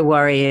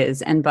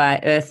eco-warriors and by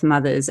earth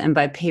mothers and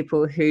by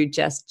people who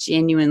just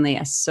genuinely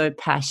are so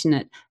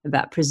passionate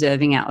about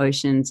preserving our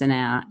oceans and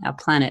our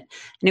planet.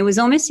 And it was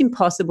almost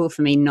impossible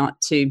for me not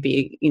to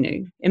be,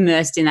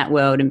 immersed in that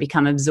world and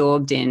become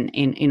absorbed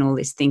in all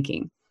this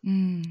thinking.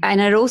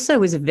 And it also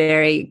was a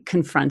very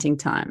confronting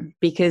time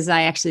because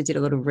I actually did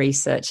a lot of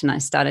research and I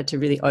started to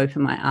really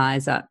open my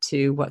eyes up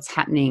to what's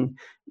happening,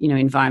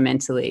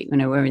 environmentally.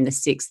 We're in the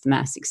 6th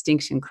mass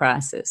extinction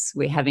crisis.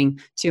 We're having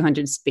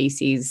 200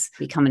 species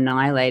become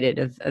annihilated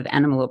of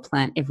animal or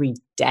plant every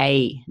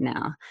day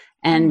now.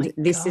 And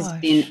this has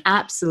been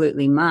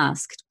absolutely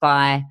masked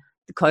by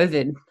the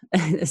COVID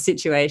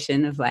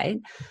situation of late.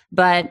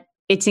 But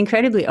it's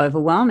incredibly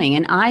overwhelming.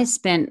 And I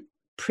spent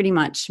pretty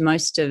much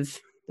most of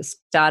the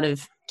start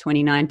of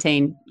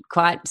 2019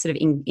 quite sort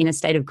of in a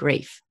state of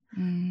grief,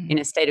 for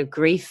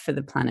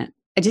the planet.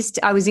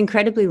 I was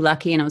incredibly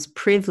lucky and I was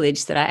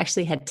privileged that I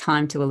actually had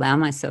time to allow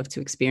myself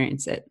to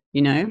experience it,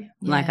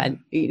 like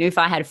if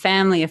I had a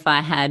family, if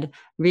I had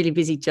really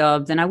busy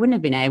jobs, then I wouldn't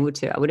have been able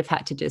to. I would have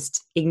had to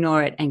just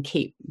ignore it and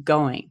keep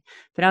going.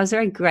 But I was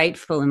very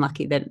grateful and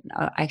lucky that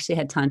I actually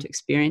had time to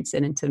experience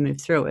it and to move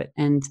through it.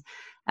 And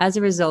as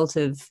a result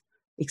of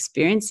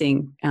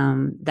experiencing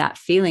that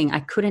feeling,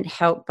 I couldn't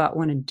help but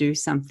want to do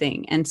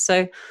something. And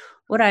so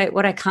what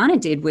I kind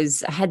of did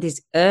was I had this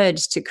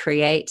urge to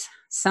create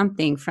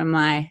something from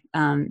my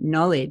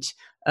knowledge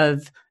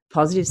of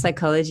positive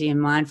psychology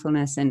and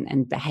mindfulness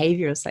and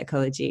behavioral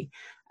psychology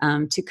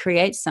to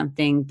create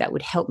something that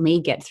would help me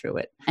get through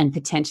it and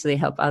potentially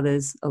help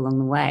others along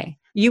the way.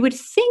 You would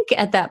think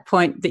at that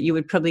point that you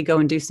would probably go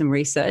and do some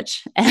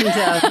research and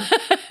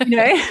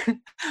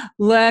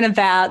learn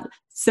about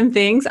some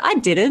things. I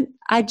didn't.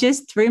 I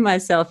just threw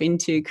myself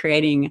into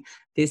creating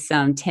this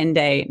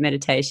 10-day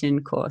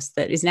meditation course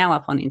that is now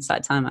up on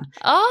Insight Timer.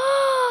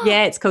 Oh,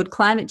 yeah, it's called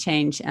Climate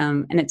Change,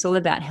 and it's all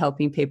about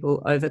helping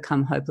people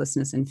overcome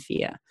hopelessness and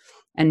fear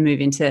and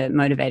move into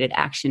motivated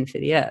action for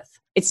the earth.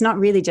 It's not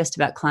really just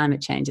about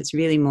climate change. It's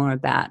really more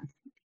about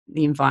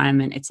the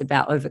environment. It's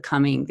about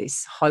overcoming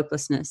this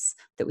hopelessness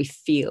that we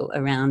feel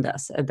around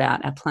us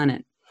about our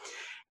planet.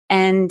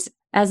 And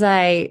as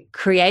I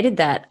created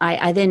that,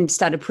 I then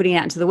started putting it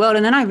out into the world.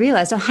 And then I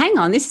realized, hang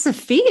on, this is a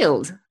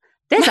field.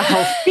 There's a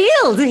whole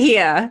field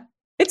here.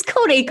 It's called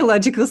called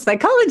ecological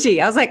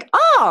psychology. I was like,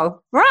 oh,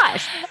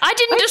 right. I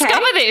didn't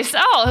discover this.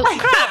 Oh,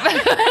 crap.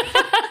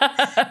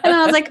 And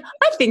I was like,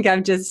 I think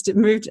I've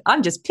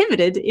just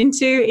pivoted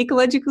into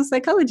ecological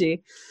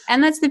psychology.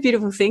 And that's the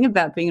beautiful thing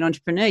about being an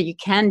entrepreneur. You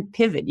can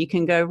pivot. You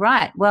can go,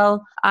 right,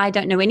 well, I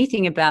don't know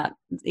anything about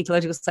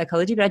ecological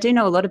psychology, but I do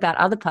know a lot about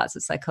other parts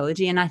of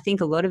psychology. And I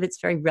think a lot of it's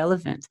very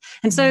relevant.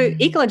 And so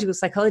ecological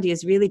psychology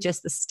is really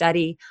just the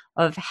study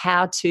of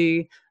how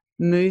to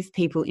move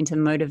people into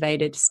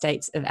motivated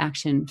states of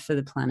action for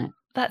the planet.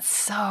 That's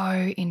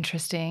so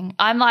interesting.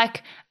 I'm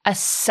like a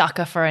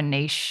sucker for a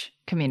niche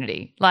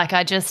community. Like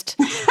I just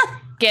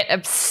get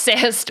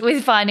obsessed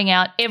with finding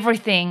out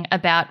everything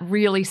about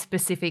really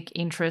specific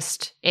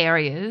interest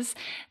areas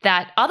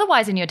that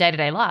otherwise in your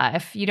day-to-day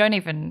life you don't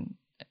even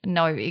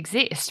know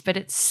exist. But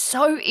it's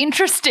so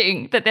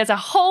interesting that there's a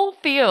whole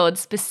field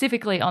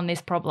specifically on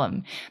this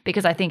problem,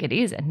 because I think it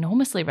is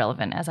enormously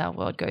relevant as our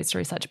world goes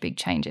through such big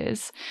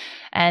changes.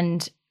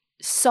 And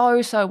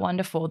so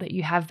wonderful that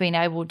you have been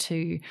able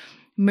to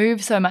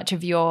move so much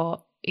of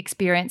your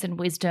experience and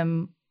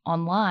wisdom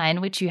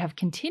online, which you have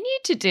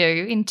continued to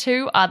do in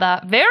two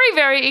other very,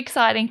 very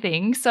exciting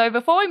things. So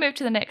before we move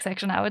to the next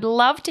section, I would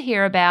love to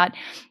hear about,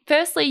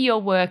 firstly, your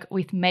work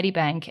with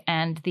Medibank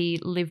and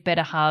the Live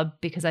Better Hub,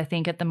 because I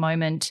think at the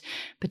moment,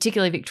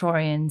 particularly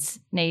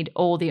Victorians need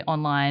all the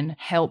online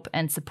help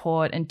and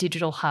support and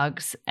digital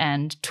hugs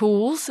and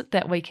tools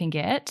that we can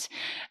get.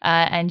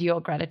 And your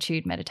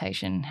gratitude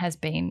meditation has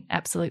been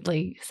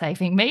absolutely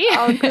saving me.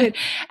 Oh, good.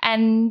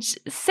 And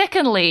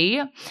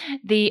secondly,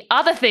 the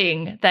other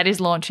thing that is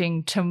launching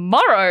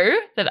tomorrow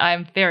that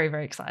I'm very,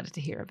 very excited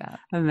to hear about.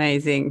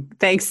 Amazing.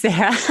 Thanks,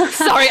 Sarah.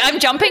 Sorry, I'm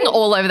jumping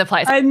all over the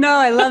place. I know,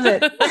 I love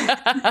it.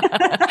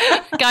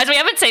 Guys, we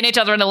haven't seen each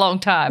other in a long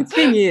time. It's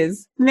been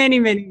years, many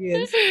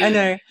years. I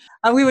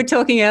know. We were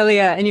talking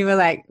earlier and you were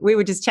like, we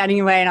were just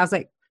chatting away and I was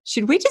like,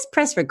 should we just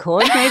press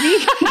record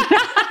maybe?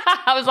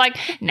 I was like,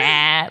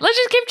 nah, let's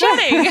just keep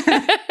chatting.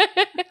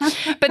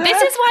 But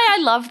this is why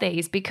I love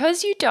these,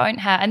 because you don't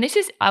have, and this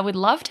is, I would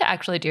love to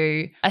actually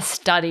do a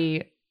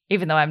study,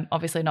 even though I'm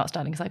obviously not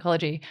studying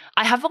psychology.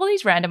 I have all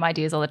these random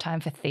ideas all the time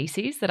for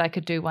theses that I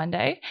could do one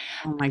day.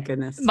 Oh my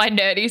goodness. My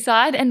nerdy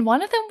side. And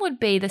one of them would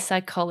be the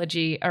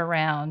psychology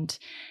around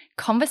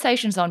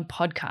conversations on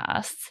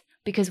podcasts,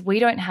 because we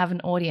don't have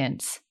an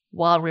audience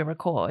while we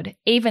record,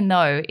 even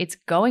though it's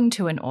going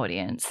to an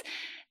audience.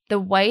 The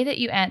way that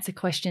you answer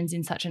questions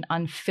in such an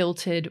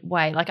unfiltered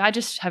way, like I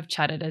just have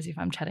chatted as if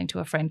I'm chatting to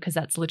a friend, because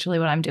that's literally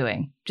what I'm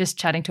doing, just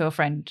chatting to a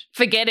friend,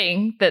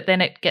 forgetting that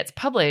then it gets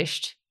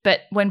published.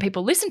 But when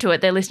people listen to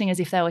it, they're listening as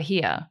if they were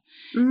here.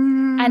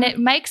 And it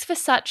makes for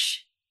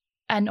such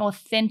an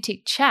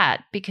authentic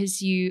chat,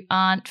 because you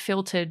aren't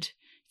filtered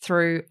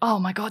through, oh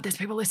my God, there's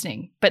people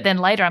listening. But then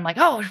later I'm like,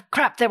 oh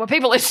crap, there were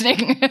people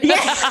listening.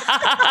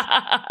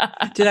 Yeah.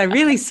 Did I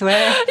really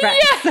swear?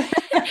 Right. Yeah.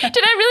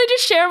 Did I really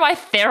just share my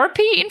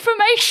therapy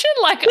information?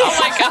 Like, oh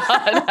my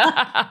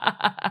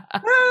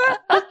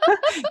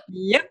God.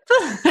 Yep.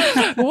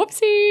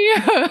 Whoopsie.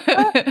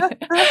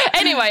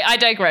 Anyway, I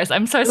digress.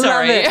 I'm so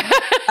sorry.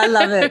 I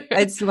love it.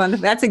 It's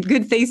wonderful. That's a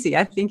good thesis.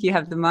 I think you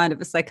have the mind of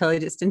a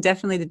psychologist and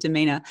definitely the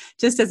demeanor.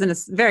 Just as a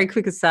very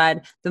quick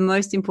aside, the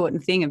most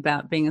important thing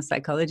about being a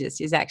psychologist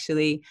is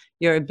actually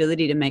your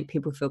ability to make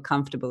people feel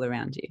comfortable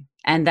around you.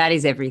 And that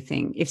is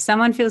everything. If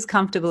someone feels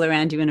comfortable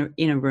around you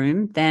in a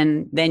room,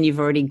 then you've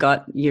already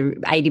got your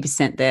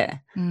 80%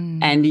 there.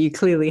 And you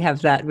clearly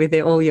have that with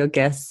all your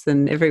guests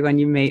and everyone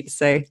you meet.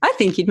 So I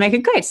think you'd make a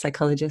great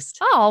psychologist.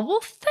 Oh,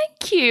 well,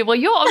 thank you. Well,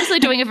 you're obviously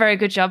doing a very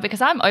good job,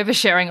 because I'm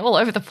oversharing all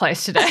over the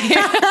place today.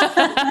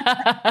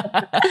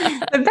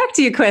 But back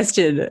to your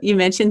question, you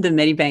mentioned the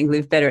Medibank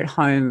Live Better at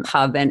Home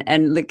hub.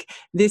 And look,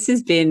 this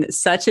has been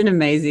such an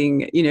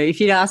amazing, if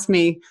you'd asked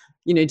me,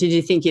 did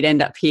you think you'd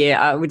end up here?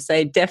 I would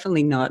say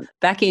definitely not.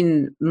 Back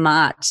in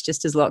March,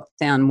 just as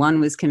lockdown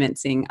 1 was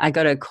commencing, I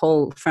got a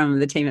call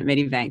from the team at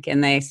Medibank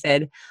and they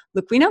said,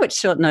 look, we know it's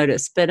short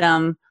notice, but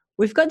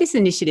we've got this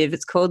initiative.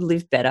 It's called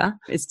Live Better.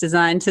 It's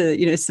designed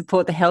to,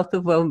 support the health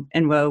of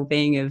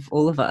well-being of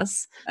all of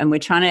us. And we're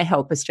trying to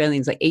help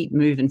Australians eat,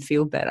 move and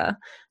feel better. And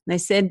they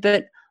said,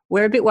 but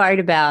we're a bit worried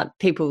about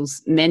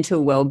people's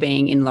mental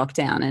well-being in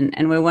lockdown,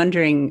 and we're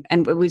wondering,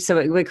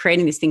 so we're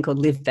creating this thing called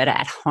Live Better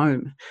at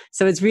Home.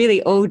 So it's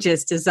really all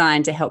just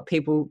designed to help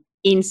people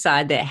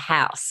inside their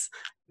house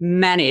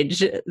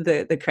manage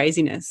the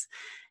craziness.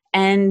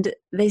 And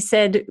they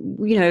said,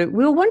 we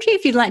were wondering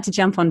if you'd like to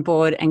jump on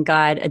board and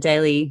guide a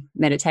daily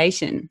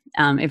meditation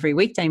every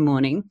weekday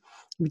morning.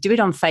 We do it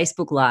on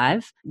Facebook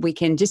Live. We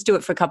can just do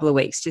it for a couple of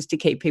weeks just to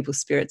keep people's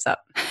spirits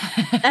up.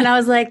 And I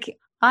was like,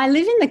 I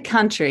live in the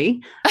country.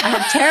 I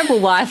have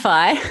terrible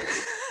Wi-Fi.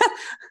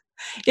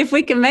 If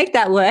we can make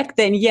that work,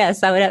 then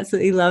yes, I would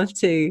absolutely love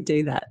to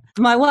do that.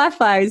 My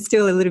Wi-Fi is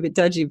still a little bit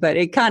dodgy, but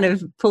it kind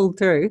of pulled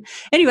through.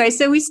 Anyway,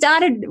 so I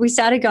started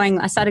going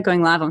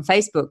live on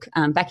Facebook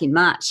back in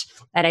March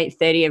at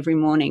 8:30 every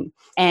morning.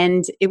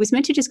 And it was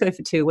meant to just go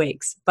for 2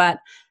 weeks, but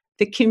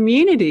the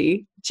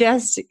community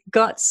just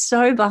got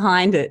so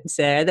behind it,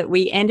 Sarah, that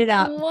we ended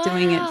up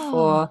doing it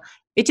for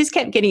it just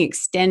kept getting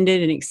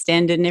extended and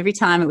extended. And every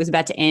time it was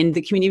about to end,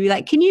 the community would be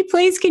like, can you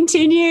please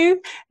continue?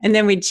 And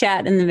then we'd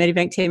chat and the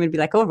Medibank team would be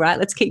like, all right,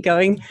 let's keep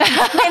going.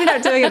 We ended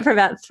up doing it for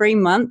about 3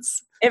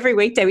 months every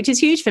weekday, which is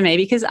huge for me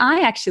because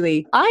I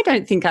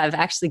don't think I've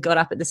actually got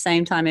up at the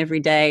same time every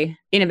day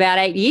in about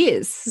 8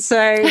 years. So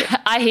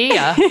I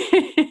hear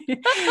you.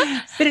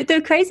 But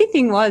the crazy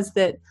thing was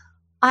that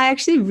I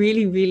actually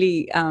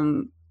really,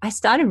 I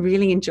started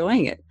really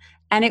enjoying it.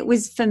 And it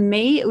was, for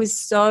me, it was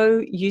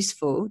so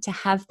useful to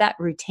have that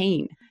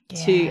routine,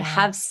 to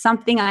have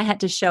something I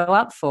had to show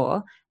up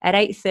for at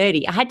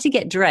 8:30. I had to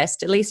get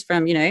dressed, at least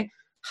from,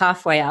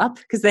 halfway up,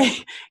 because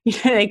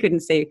they couldn't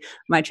see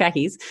my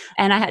trackies.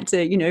 And I had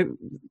to,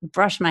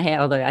 brush my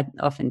hair, although I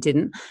often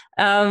didn't.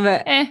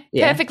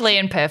 Perfectly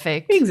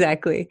imperfect.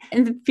 Exactly.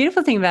 And the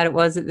beautiful thing about it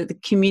was that the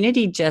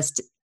community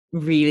just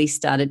really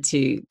started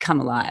to come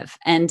alive.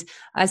 And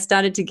I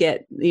started to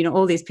get,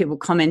 all these people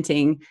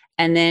commenting,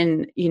 and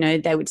then,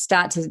 they would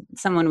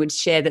someone would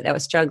share that they were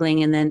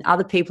struggling, and then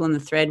other people in the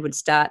thread would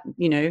start,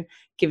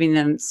 giving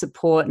them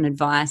support and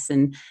advice.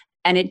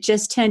 And it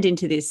just turned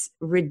into this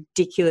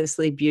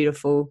ridiculously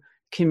beautiful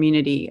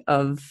community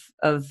of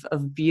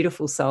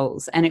beautiful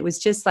souls. And it was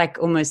just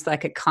almost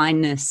like a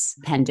kindness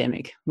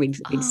pandemic we'd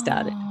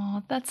started.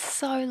 Oh, that's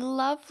so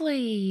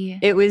lovely.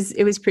 It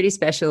was pretty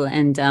special.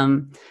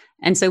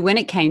 And so when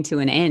it came to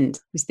an end,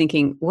 I was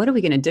thinking, what are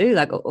we going to do?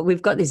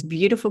 We've got this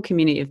beautiful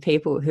community of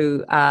people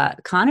who are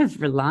kind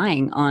of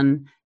relying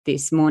on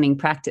this morning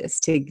practice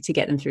to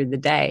get them through the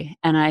day.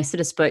 And I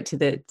sort of spoke to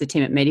the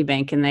team at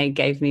Medibank, and they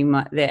gave me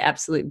their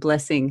absolute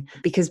blessing,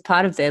 because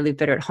part of their Live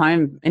Better at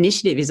Home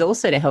initiative is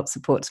also to help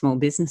support small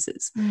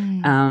businesses.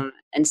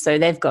 And so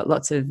they've got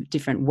lots of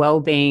different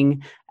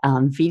wellbeing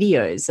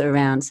videos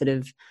around sort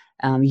of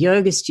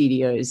yoga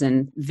studios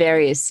and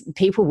various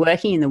people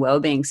working in the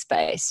wellbeing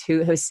space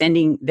who are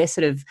they're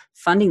sort of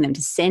funding them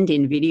to send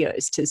in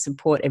videos to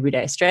support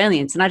everyday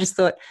Australians. And I just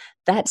thought,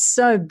 that's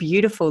so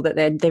beautiful that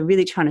they're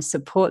really trying to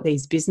support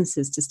these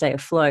businesses to stay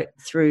afloat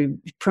through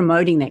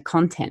promoting their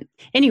content.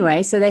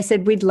 Anyway, so they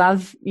said, we'd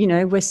love,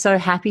 we're so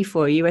happy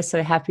for you. We're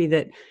so happy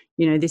that,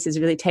 this has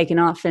really taken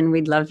off, and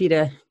we'd love you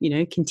to,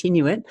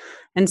 continue it.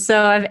 And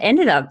so I've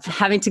ended up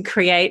having to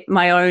create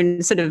my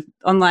own sort of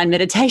online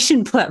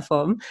meditation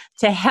platform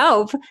to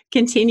help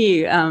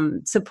continue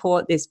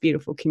support this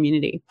beautiful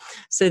community.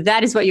 So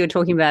that is what you were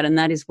talking about, and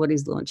that is what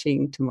is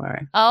launching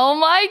tomorrow. Oh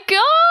my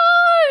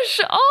gosh.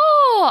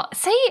 Oh,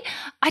 see,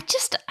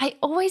 I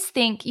always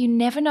think you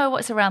never know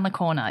what's around the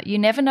corner. You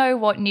never know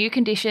what new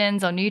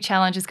conditions or new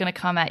challenge is going to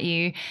come at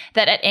you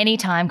that at any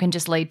time can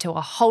just lead to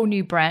a whole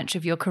new branch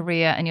of your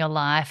career and your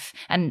life,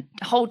 and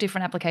a whole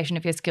different application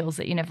of your skills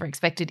that you never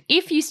expected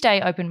if you stay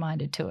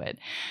open-minded to it.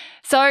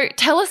 So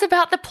tell us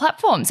about the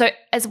platform. So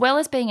as well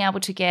as being able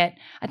to get,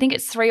 I think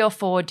it's 3 or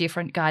 4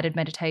 different guided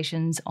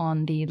meditations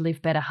on the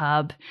Live Better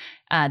Hub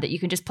that you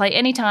can just play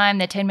anytime.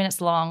 They're 10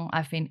 minutes long.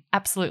 I've been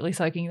absolutely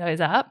soaking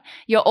those up.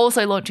 You're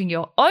also launching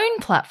your own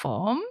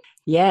platform.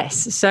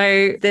 Yes.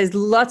 So there's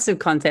lots of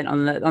content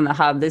on the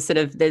hub. There's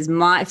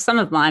some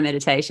of my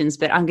meditations,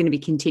 but I'm going to be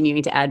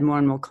continuing to add more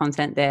and more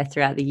content there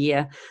throughout the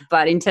year.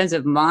 But in terms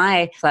of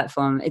my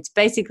platform, it's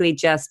basically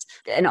just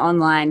an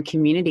online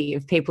community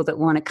of people that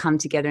want to come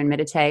together and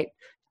meditate.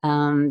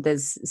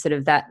 There's sort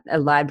of a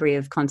library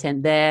of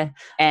content there.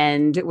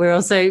 And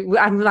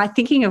I'm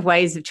thinking of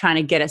ways of trying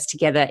to get us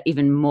together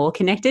even more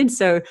connected.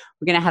 So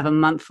we're going to have a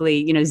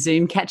monthly,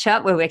 Zoom catch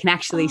up where we can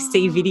actually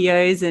see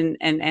videos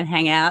and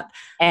hang out,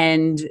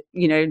 and,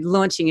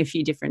 launching a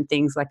few different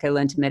things like a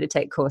Learn to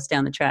Meditate course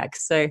down the track.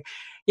 So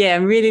yeah,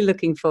 I'm really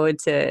looking forward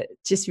to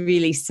just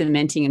really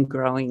cementing and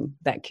growing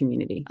that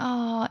community.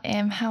 Oh,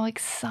 Em, how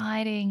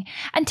exciting.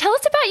 And tell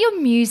us about your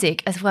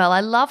music as well. I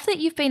love that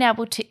you've been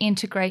able to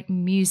integrate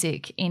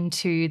music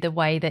into the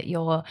way that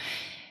you're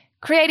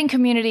creating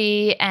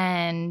community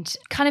and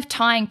kind of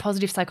tying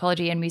positive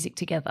psychology and music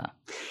together.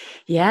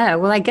 Yeah,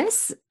 well, I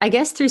guess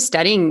through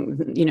studying,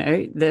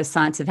 the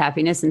science of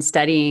happiness and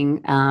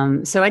studying.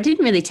 So I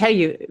didn't really tell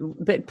you,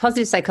 but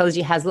positive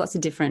psychology has lots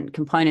of different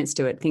components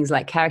to it. Things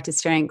like character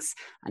strengths,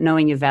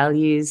 knowing your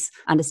values,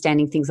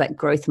 understanding things like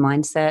growth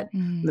mindset,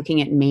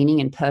 looking at meaning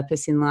and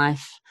purpose in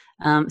life.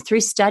 Through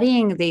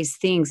studying these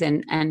things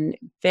and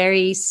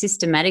very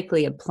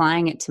systematically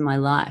applying it to my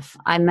life,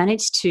 I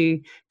managed to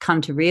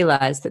come to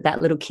realize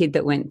that little kid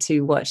that went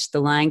to watch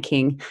The Lion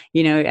King,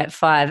 at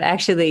 5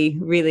 actually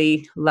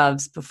really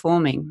loves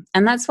performing.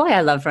 And that's why I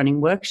love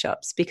running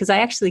workshops, because I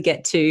actually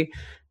get to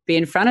be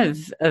in front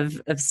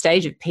of a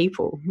stage of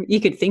people.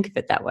 You could think of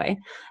it that way,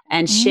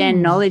 and share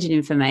knowledge and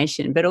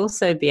information, but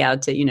also be able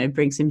to,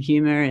 bring some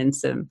humor and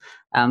some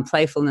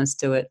playfulness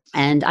to it.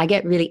 And I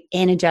get really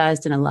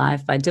energized and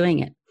alive by doing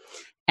it.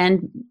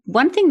 And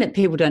one thing that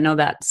people don't know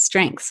about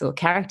strengths or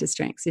character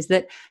strengths is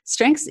that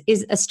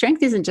a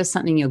strength isn't just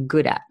something you're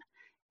good at.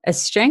 A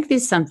strength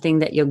is something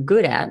that you're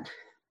good at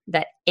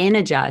that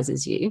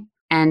energizes you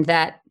and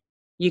that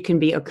you can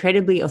be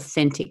incredibly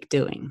authentic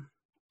doing.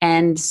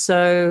 And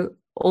so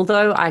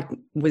although I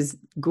was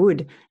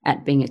good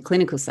at being a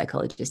clinical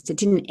psychologist, it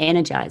didn't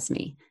energize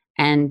me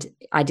And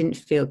I didn't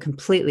feel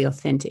completely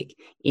authentic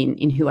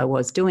in who I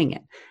was doing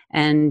it.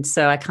 And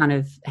so I kind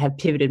of have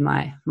pivoted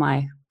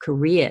my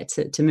career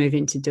to move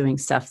into doing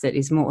stuff that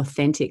is more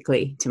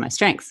authentically to my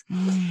strengths.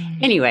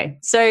 Anyway,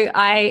 so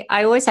I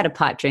always had a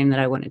pipe dream that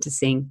I wanted to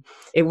sing.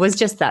 It was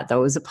just that, though.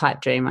 It was a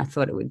pipe dream. I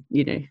thought it would,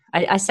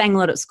 I sang a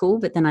lot at school,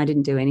 but then I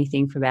didn't do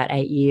anything for about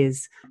 8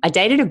 years. I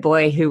dated a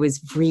boy who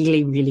was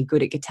really, really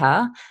good at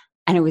guitar,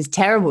 and it was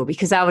terrible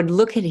because I would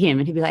look at him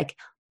and he'd be like,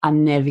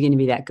 I'm never going to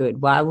be that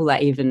good. Why would I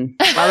even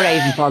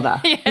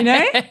bother?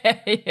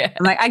 Yeah.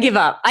 I'm like, I give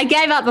up. I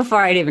gave up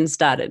before I'd even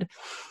started.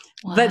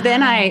 Wow. But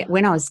then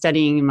when I was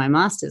studying in my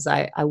master's,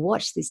 I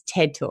watched this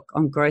TED talk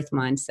on growth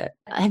mindset.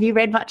 Have you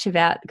read much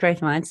about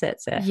growth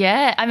mindset, Sarah?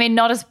 Yeah. I mean,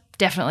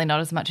 definitely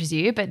not as much as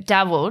you, but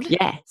dabbled.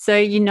 Yeah. So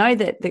you know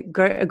that a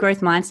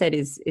growth mindset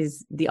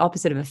is the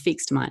opposite of a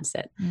fixed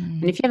mindset.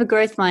 And if you have a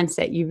growth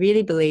mindset, you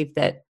really believe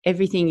that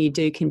everything you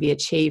do can be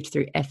achieved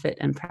through effort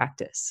and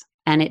practice.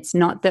 And it's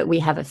not that we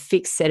have a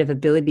fixed set of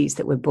abilities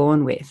that we're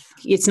born with.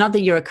 It's not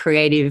that you're a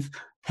creative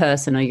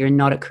person or you're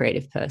not a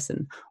creative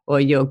person,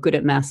 or you're good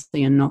at maths or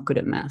you're not good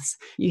at maths.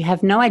 You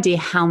have no idea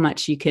how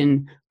much you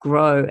can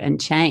grow and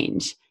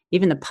change,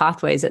 even the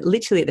pathways at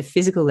literally at the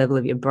physical level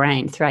of your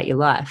brain throughout your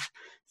life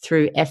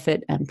through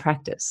effort and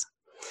practice.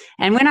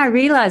 And when I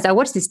realized, I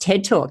watched this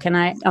TED talk, and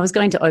I was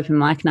going to open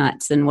mic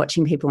nights and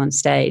watching people on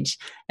stage,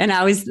 and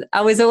I was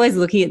always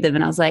looking at them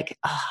and I was like,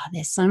 oh,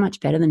 they're so much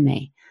better than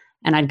me.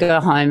 And I'd go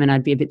home and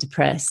I'd be a bit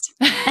depressed.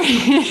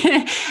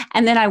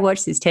 And then I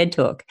watched this TED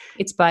talk.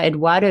 It's by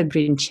Eduardo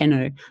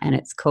Brinceno, and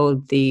it's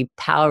called The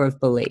Power of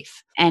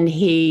Belief. And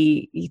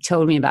he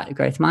told me about the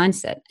growth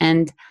mindset.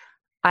 And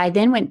I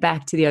then went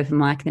back to the open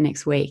mic the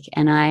next week,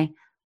 and I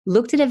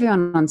looked at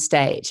everyone on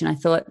stage and I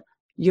thought,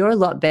 you're a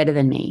lot better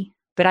than me.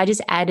 But I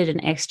just added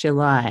an extra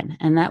line,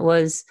 and that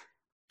was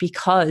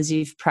because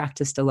you've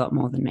practiced a lot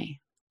more than me.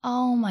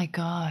 Oh my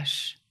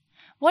gosh.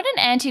 What an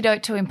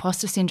antidote to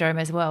imposter syndrome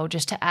as well,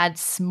 just to add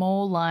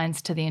small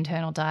lines to the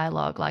internal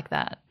dialogue like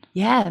that.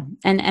 Yeah.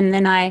 And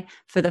then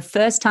for the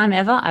first time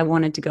ever, I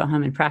wanted to go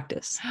home and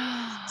practice.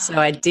 So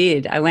I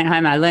did. I went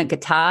home, I learned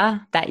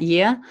guitar that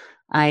year.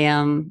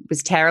 I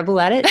was terrible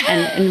at it.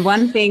 And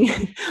one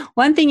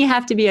thing you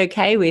have to be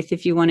okay with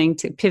if you're wanting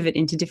to pivot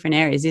into different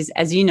areas is,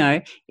 as you know,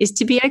 is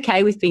to be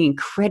okay with being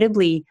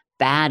incredibly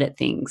bad at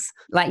things.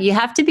 Like, you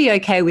have to be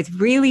okay with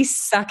really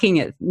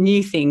sucking at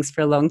new things for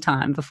a long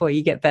time before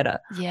you get better.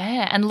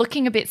 Yeah, and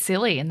looking a bit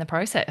silly in the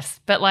process.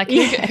 But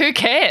who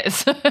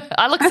cares?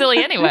 I look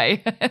silly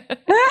anyway.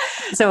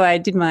 So I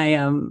did my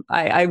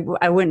I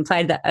went and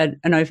played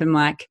an open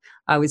mic.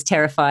 I was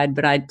terrified,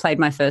 but I played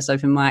my first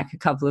open mic a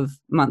couple of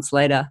months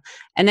later.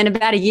 And then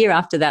about a year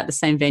after that, the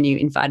same venue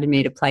invited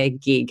me to play a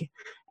gig.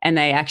 And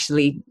they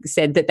actually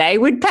said that they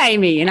would pay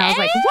me. And I was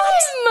like,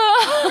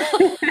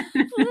 what?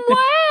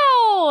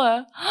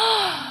 Wow.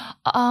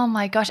 Oh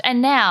my gosh. And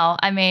now,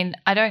 I mean,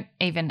 I don't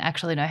even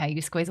actually know how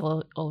you squeeze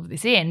all of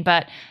this in,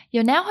 but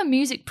you're now a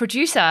music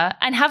producer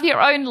and have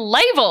your own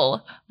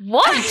label.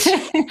 What? What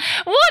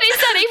is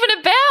that even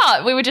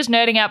about? We were just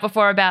nerding out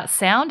before about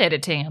sound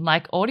editing and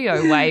like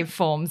audio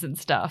waveforms and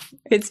stuff.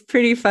 It's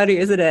pretty funny,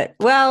 isn't it?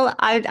 Well,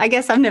 I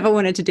guess I've never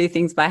wanted to do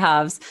things by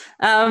halves.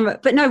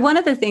 But no, one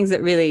of the things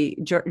that really,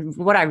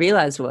 what I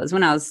realized was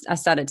when I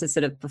started to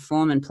sort of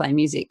perform and play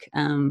music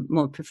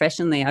more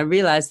professionally, I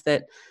realized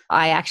that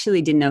I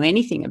actually didn't know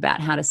anything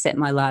about how to set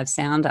my live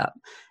sound up.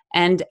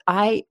 And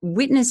I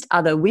witnessed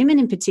other women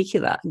in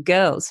particular,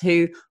 girls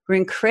who were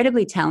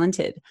incredibly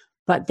talented,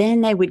 but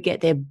then they would get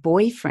their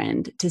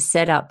boyfriend to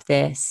set up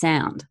their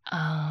sound.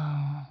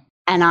 Oh.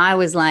 And I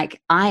was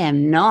like, I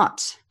am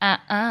not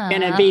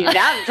going to be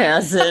that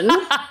person.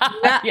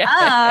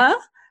 Yeah.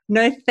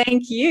 No,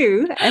 thank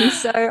you. And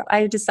so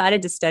I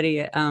decided to study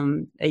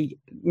a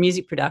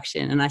music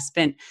production, and I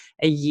spent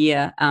a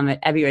year at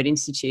Abbey Road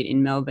Institute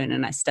in Melbourne,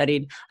 and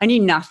I knew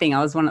nothing. I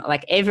was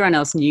everyone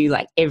else knew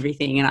like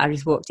everything. And I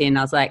just walked in and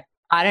I was like,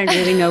 I don't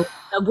really know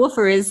what a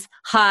woofer is.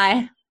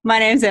 Hi, my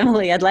name's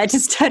Emily. I'd like to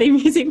study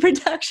music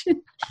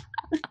production.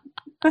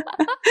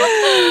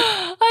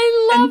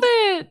 I love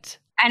it.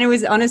 And it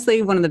was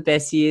honestly one of the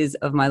best years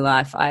of my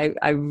life.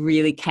 I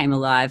really came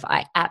alive.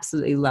 I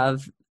absolutely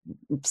love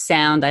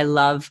sound.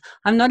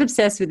 I'm not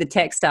obsessed with the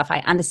tech stuff. I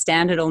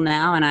understand it all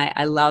now, and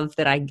I love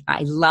that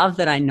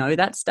I know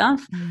that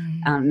stuff.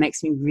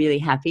 Makes me really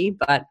happy,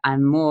 but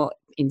I'm more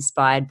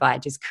inspired by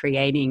just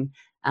creating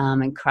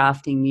and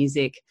crafting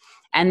music.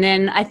 And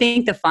then I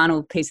think the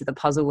final piece of the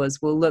puzzle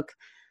was, well, look,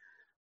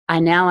 I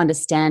now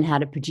understand how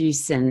to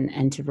produce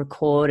and to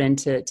record and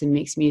to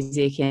mix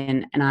music,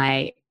 and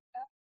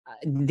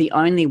the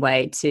only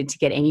way to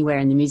get anywhere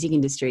in the music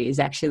industry is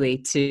actually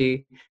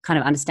to kind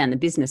of understand the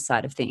business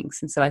side of things.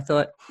 And so I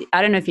thought,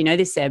 I don't know if you know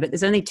this, Sarah, but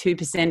there's only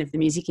 2% of the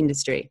music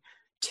industry.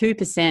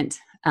 2%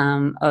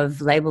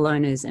 of label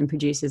owners and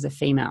producers are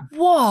female.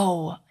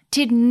 Whoa.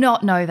 Did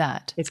not know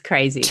that. It's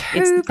crazy. 2%.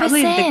 It's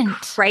probably the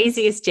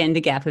craziest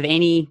gender gap of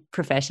any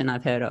profession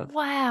I've heard of.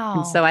 Wow.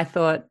 And so I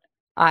thought,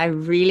 I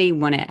really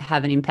want to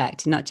have an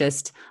impact, I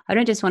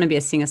don't just want to be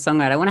a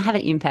singer-songwriter, I want to have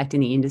an impact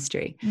in the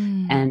industry.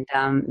 And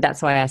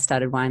that's why I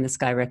started Why in the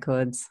Sky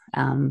Records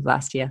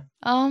last year.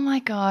 Oh my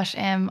gosh,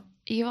 Em,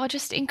 you are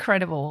just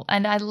incredible.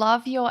 And I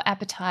love your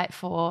appetite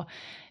for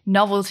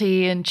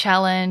novelty and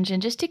challenge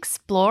and just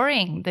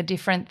exploring the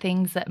different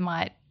things that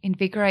might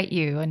invigorate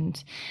you.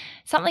 And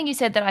something you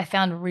said that I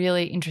found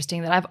really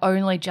interesting that I've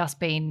only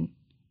just been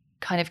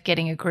kind of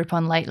getting a grip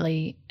on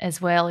lately as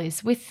well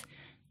is with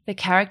the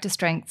character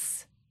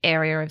strengths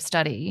area of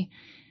study.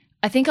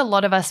 I think a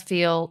lot of us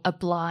feel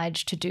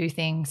obliged to do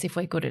things if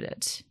we're good at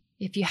it.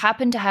 If you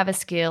happen to have a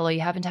skill or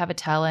you happen to have a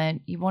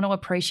talent, you want to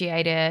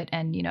appreciate it.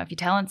 And, you know, if your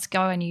talents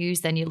go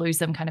unused, then you lose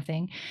them kind of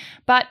thing.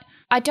 But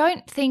I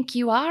don't think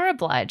you are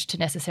obliged to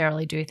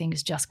necessarily do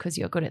things just because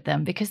you're good at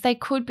them, because they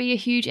could be a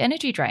huge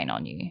energy drain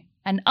on you.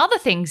 And other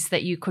things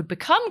that you could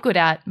become good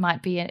at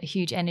might be a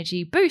huge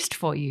energy boost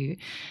for you.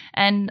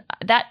 And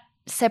that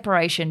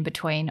separation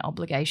between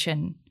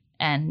obligation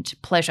and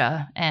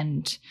pleasure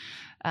and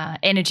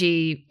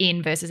energy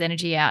in versus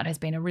energy out has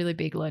been a really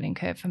big learning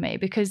curve for me,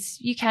 because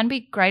you can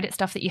be great at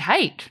stuff that you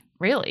hate,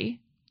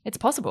 really. It's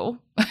possible.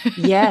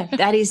 Yeah,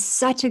 that is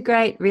such a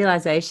great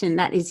realization.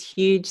 That is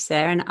huge,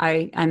 Sarah. And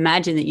I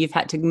imagine that you've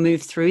had to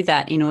move through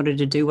that in order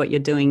to do what you're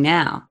doing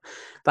now.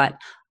 But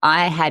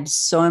I had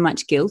so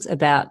much guilt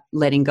about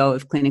letting go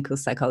of clinical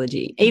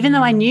psychology, even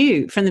though I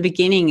knew from the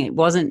beginning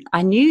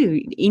I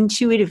knew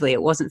intuitively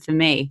it wasn't for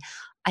me.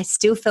 I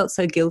still felt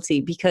so guilty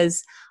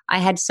because I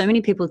had so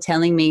many people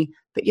telling me,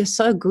 but you're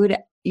so good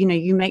at,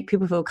 you make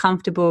people feel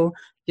comfortable.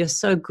 You're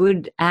so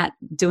good at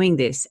doing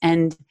this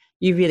and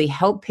you really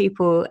help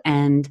people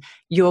and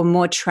you're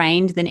more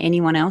trained than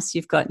anyone else.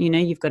 You've got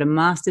a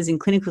master's in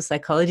clinical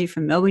psychology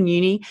from Melbourne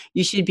Uni.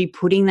 You should be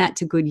putting that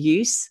to good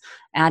use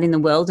out in the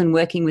world and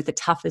working with the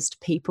toughest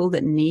people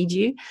that need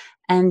you.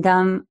 And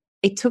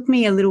it took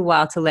me a little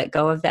while to let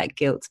go of that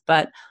guilt.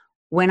 But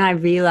when I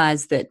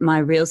realized that my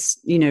real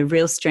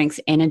strengths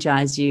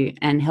energize you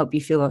and help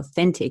you feel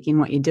authentic in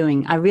what you're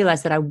doing, I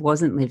realized that I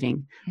wasn't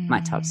living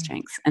my top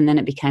strengths. And then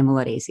it became a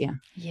lot easier.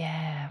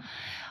 Yeah.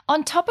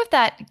 On top of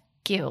that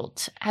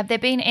guilt, have there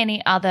been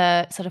any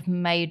other sort of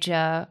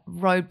major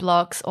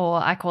roadblocks, or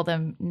I call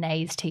them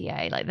nays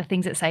TA, like the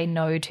things that say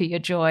no to your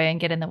joy and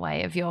get in the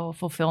way of your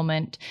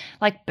fulfillment,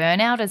 like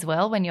burnout as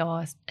well, when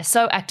you're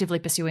so actively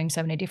pursuing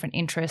so many different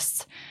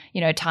interests,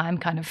 time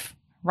kind of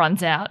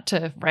runs out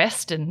to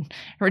rest and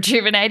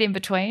rejuvenate in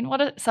between? What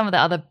are some of the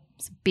other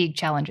big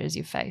challenges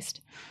you've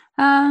faced?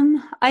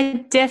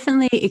 I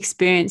definitely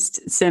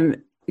experienced some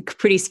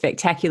pretty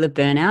spectacular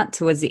burnout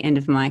towards the end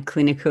of my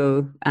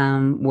clinical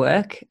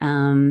work.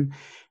 And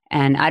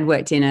I'd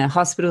worked in a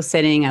hospital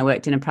setting. I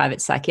worked in a private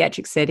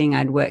psychiatric setting.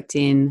 I'd worked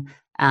in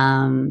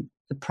a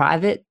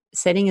private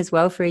setting as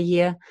well for a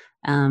year.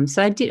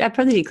 So I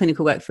probably did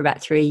clinical work for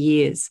about 3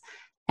 years.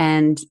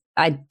 And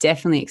I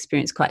definitely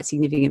experienced quite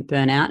significant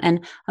burnout.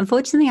 And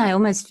unfortunately, I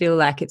almost feel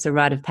like it's a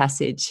rite of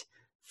passage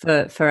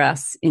for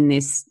us in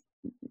this,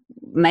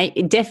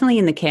 definitely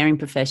in the caring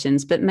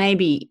professions, but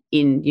maybe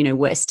in,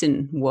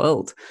 Western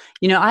world.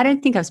 I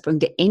don't think I've spoken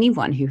to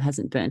anyone who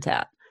hasn't burnt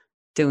out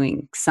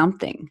doing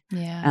something.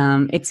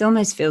 Yeah. It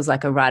almost feels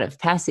like a rite of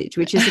passage,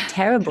 which is a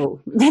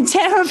terrible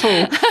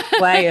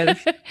way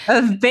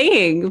of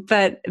being.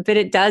 But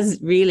it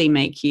does really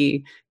make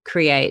you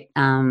create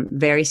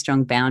very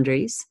strong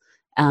boundaries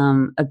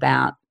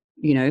about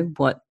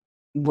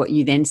what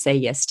you then say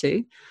yes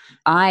to.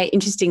 I,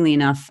 interestingly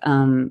enough,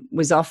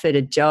 was offered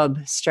a job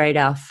straight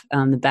off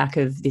the back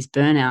of this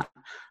burnout.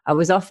 I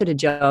was offered a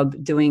job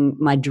doing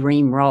my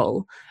dream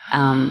role.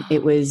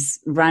 It was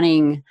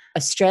running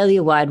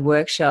Australia-wide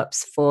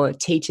workshops for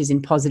teachers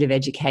in positive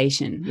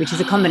education, which is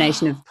a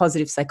combination of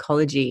positive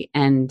psychology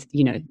and,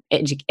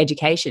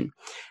 education.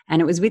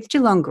 And it was with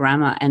Geelong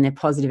Grammar and their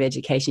Positive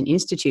Education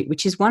Institute,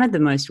 which is one of the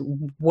most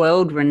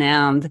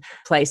world-renowned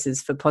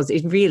places for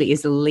positive. It really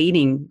is the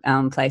leading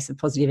place of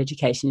positive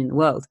education in the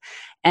world.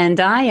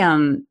 And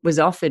I was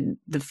offered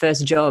the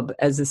first job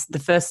as the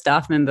first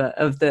staff member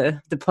of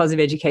the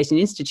Positive Education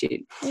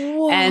Institute.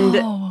 Whoa. And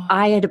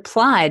I had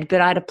applied,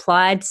 but I'd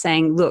applied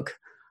saying, look,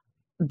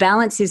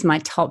 balance is my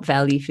top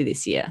value for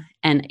this year,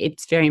 and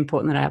it's very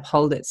important that I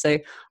uphold it. So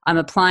I'm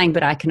applying,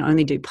 but I can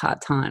only do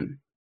part-time.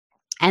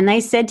 And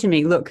they said to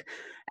me, look,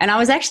 and I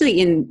was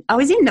in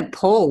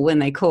Nepal when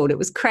they called. It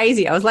was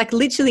crazy. I was like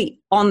literally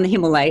on the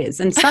Himalayas,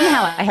 and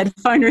somehow I had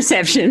phone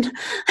reception.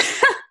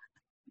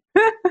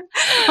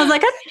 I was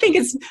like,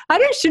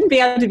 shouldn't be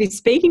able to be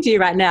speaking to you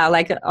right now,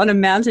 like on a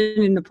mountain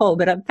in Nepal,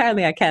 but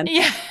apparently I can.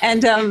 Yeah.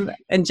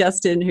 And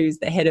Justin, who's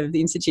the head of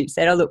the institute,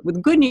 said, oh, look, well,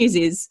 the good news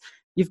is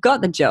you've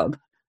got the job.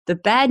 The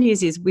bad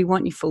news is we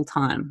want you full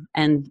time,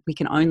 and we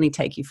can only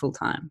take you full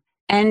time.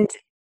 And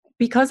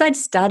because I'd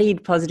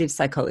studied positive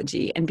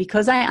psychology, and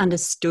because I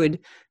understood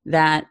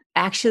that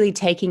actually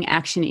taking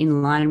action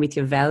in line with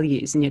your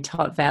values and your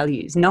top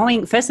values,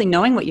 knowing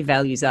what your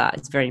values are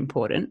is very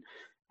important.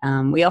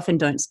 We often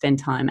don't spend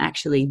time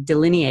actually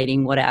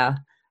delineating what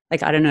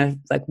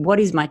what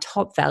is my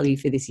top value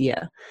for this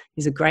year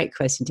is a great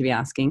question to be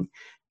asking.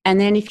 And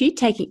then if you're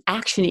taking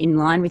action in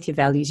line with your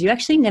values, you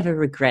actually never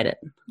regret it.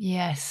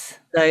 Yes.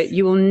 So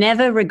you will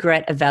never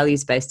regret a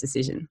values-based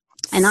decision.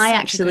 And I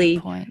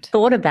actually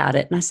thought about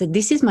it and I said,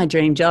 this is my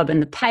dream job.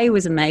 And the pay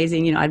was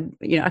amazing.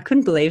 I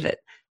couldn't believe it.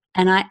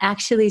 And I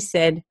actually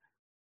said,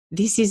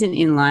 this isn't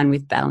in line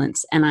with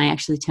balance. And I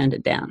actually turned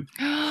it down.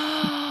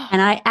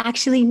 And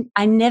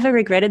I never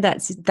regretted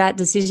that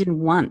decision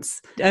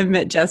once. I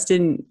met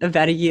Justin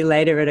about a year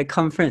later at a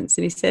conference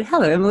and he said,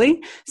 hello,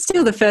 Emily,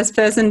 still the first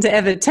person to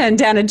ever turn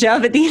down a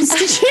job at the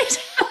Institute.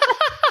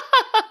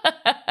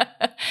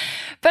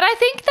 But I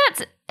think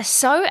that's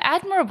so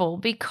admirable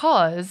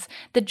because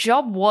the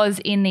job was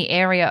in the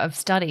area of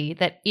study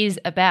that is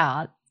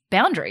about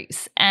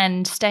boundaries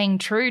and staying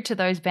true to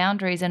those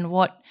boundaries and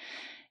what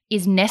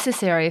is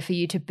necessary for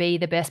you to be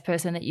the best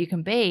person that you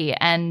can be.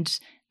 And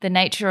the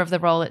nature of the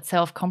role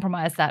itself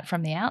compromised that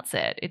from the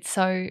outset. It's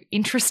so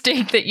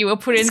interesting that you were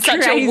put in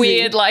such a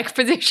weird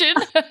position.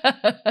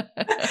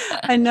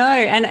 I know.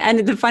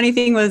 And the funny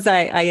thing was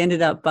I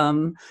ended up,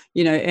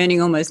 earning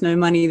almost no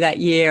money that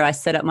year. I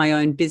set up my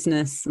own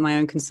business, my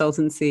own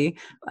consultancy.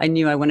 I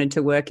knew I wanted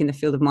to work in the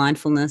field of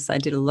mindfulness. I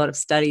did a lot of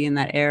study in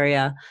that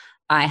area.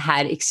 I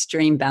had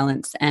extreme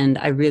balance and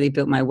I really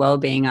built my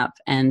well-being up.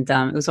 And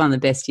it was one of the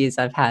best years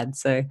I've had.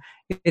 So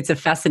it's a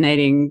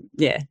fascinating,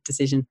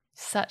 decision.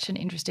 Such an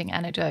interesting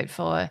anecdote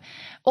for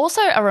also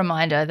a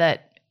reminder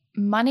that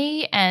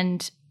money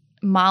and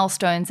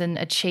milestones and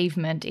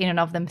achievement in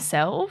and of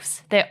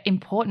themselves, they're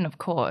important, of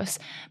course,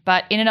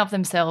 but in and of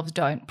themselves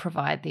don't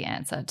provide the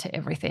answer to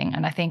everything.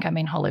 And I think,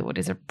 Hollywood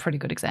is a pretty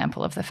good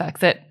example of the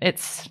fact that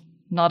it's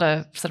not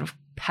a sort of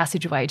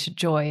passageway to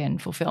joy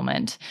and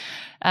fulfillment,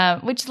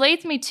 which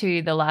leads me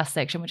to the last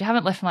section, which I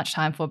haven't left much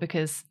time for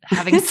because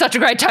having such a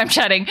great time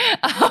chatting.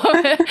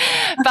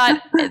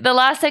 But the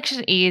last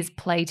section is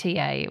Play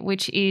TA,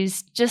 which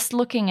is just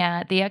looking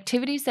at the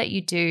activities that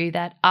you do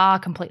that are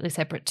completely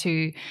separate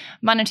to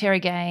monetary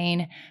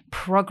gain,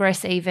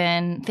 progress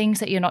even, things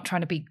that you're not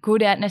trying to be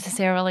good at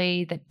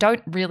necessarily, that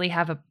don't really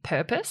have a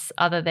purpose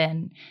other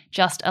than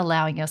just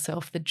allowing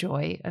yourself the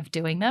joy of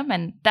doing them.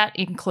 And that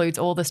includes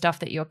all the stuff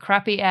that you're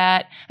crappy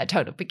at, a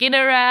total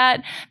beginner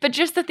at, but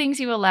just the things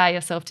you allow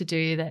yourself to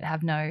do that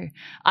have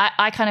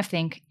I kind of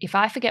think if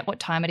I forget what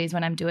time it is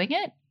when I'm doing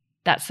it,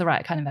 that's the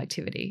right kind of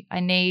activity.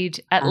 I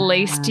need at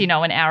least, an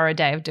hour a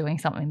day of doing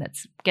something that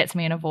gets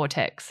me in a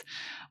vortex.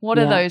 What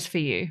are those for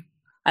you?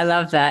 I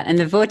love that. And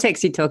the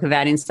vortex you talk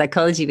about in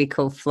psychology, we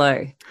call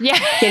flow. Yeah.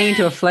 Getting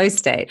into a flow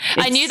state.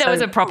 I knew that was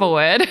a proper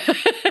word.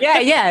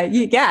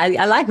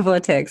 I like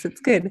vortex. It's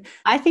good.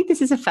 I think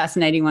this is a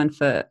fascinating one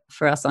for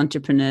us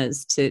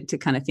entrepreneurs to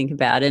kind of think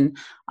about. And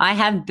I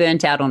have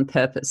burnt out on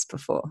purpose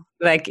before,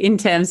 like in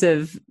terms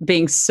of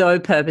being so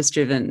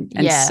purpose-driven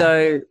and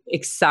so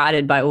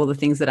excited by all the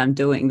things that I'm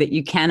doing that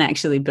you can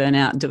actually burn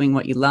out doing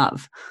what you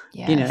love.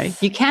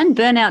 Yes. You can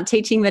burn out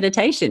teaching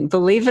meditation,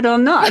 believe it or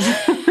not.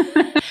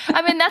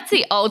 That's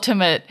the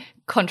ultimate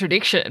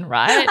contradiction,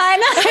 right? I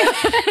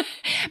know.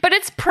 But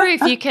it's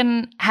proof you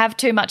can have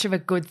too much of a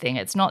good thing.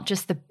 It's not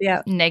just the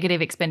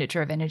negative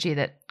expenditure of energy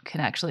that can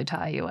actually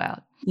tire you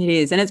out. It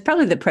is. And it's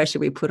probably the pressure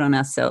we put on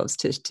ourselves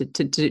to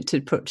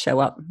show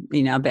up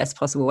in our best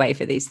possible way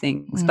for these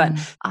things. But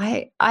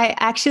I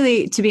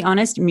actually, to be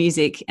honest,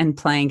 music and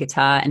playing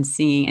guitar and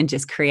singing and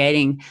just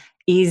creating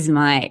is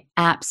my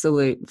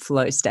absolute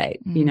flow state.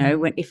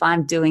 If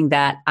I'm doing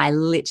that, I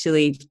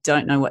literally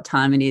don't know what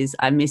time it is.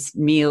 I miss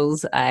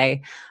meals.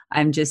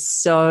 I'm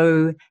just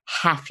so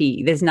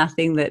happy. There's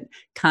nothing that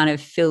kind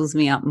of fills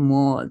me up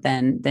more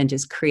than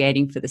just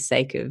creating for the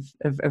sake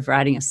of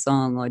writing a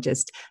song or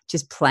just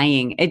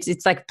playing.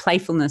 It's like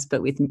playfulness,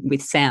 but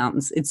with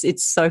sounds.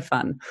 It's so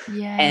fun.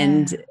 Yeah.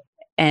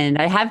 And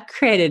I've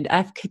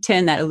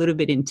turned that a little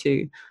bit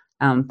into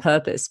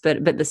purpose,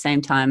 but at the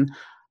same time,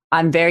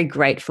 I'm very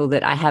grateful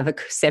that I have a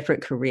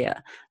separate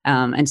career.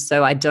 And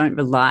so I don't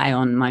rely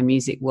on my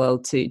music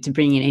world to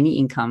bring in any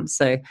income.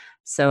 So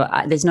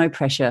there's no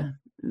pressure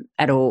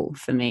at all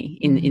for me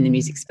in the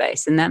music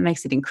space. And that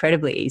makes it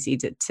incredibly easy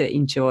to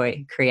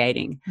enjoy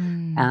creating.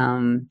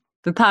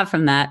 But apart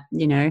from that,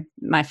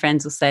 my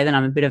friends will say that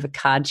I'm a bit of a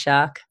card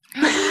shark.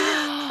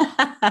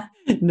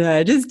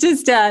 No,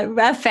 just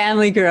our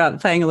family grew up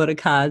playing a lot of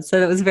cards.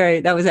 So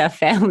that was our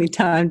family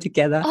time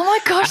together. Oh my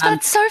gosh,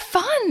 that's so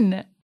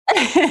fun.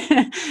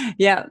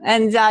 Yeah.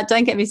 And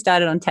don't get me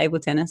started on table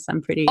tennis.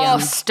 I'm pretty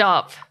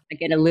stop. I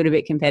get a little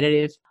bit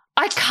competitive.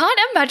 I can't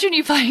imagine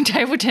you playing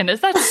table tennis.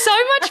 That's so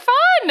much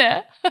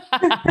fun.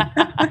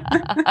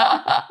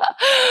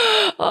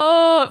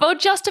 Oh, well,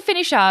 just to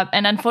finish up,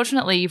 and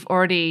unfortunately you've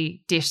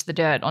already dished the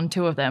dirt on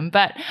two of them,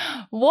 but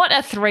what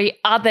are three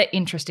other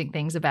interesting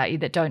things about you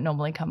that don't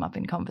normally come up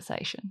in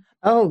conversation?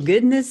 Oh,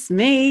 goodness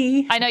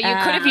me. I know you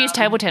could have used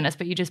table tennis,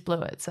 but you just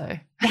blew it, so.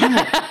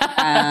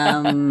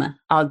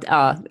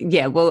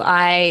 Well,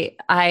 I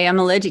am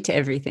allergic to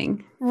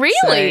everything.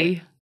 Really?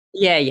 So,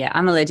 yeah.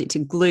 I'm allergic to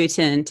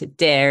gluten, to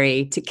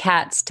dairy, to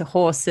cats, to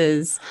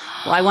horses.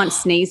 Well, I once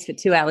sneezed for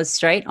 2 hours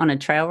straight on a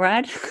trail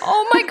ride.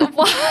 Oh my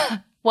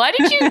God. Why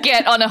did you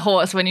get on a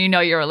horse when you know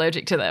you're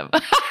allergic to them?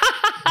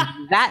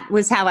 That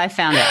was how I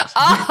found out.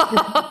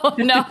 Oh,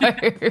 no.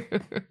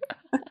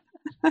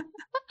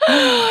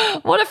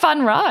 What a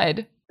fun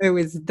ride. It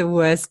was the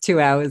worst 2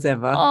 hours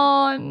ever.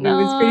 Oh, no.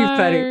 It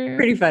was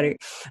pretty funny.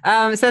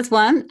 So that's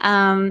one.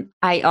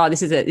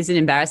 This is an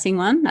embarrassing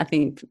one. I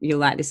think you'll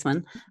like this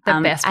one. The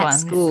best one. At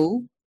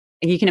school,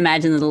 you can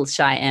imagine the little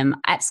shy Em.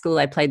 At school,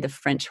 I played the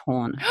French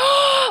horn.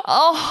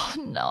 Oh,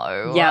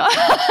 no. Yeah,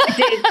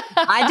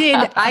 I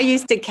did. I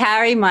used to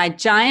carry my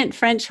giant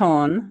French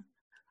horn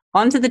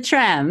onto the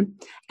tram,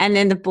 and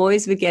then the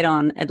boys would get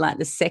on at like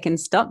the second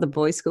stop. The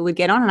boys' school would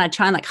get on, and I'd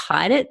try and like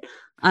hide it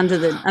under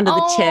the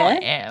chair.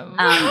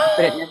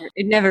 But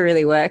it never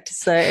really worked.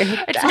 So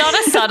it's not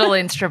a subtle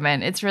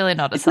instrument. It's really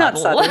not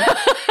subtle. Not subtle.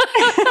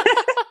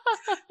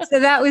 So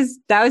that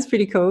was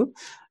pretty cool.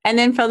 And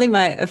then probably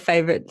a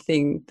favorite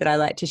thing that I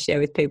like to share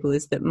with people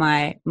is that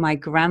my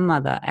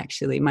grandmother,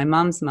 actually, my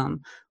mum's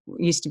mum,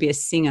 used to be a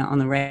singer on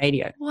the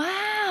radio.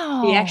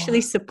 Wow. She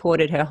actually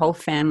supported her whole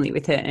family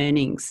with her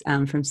earnings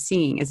from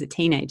singing as a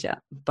teenager.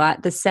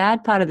 But the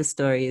sad part of the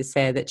story is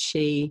that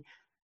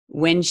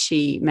when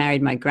she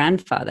married my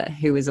grandfather,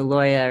 who was a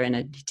lawyer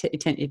and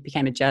he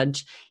became a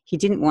judge, he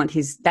didn't want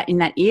in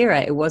that era,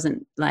 it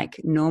wasn't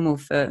like normal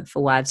for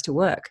wives to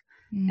work.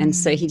 And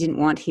so he didn't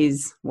want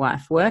his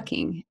wife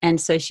working. And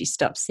so she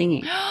stopped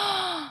singing.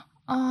 Oh,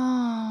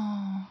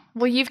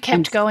 well, you've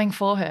kept going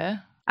for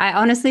her. I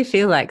honestly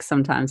feel like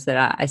sometimes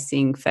that I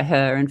sing for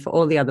her and for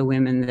all the other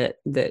women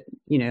that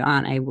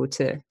aren't able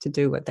to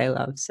do what they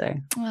love. So,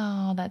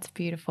 oh, that's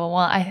beautiful.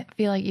 Well, I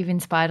feel like you've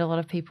inspired a lot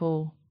of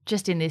people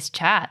just in this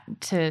chat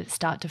to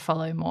start to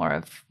follow more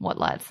of what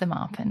lights them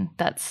up, and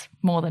that's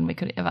more than we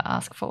could ever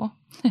ask for.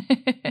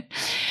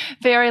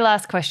 Very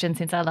last question,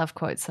 since I love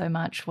quotes so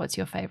much. What's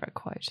your favorite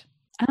quote?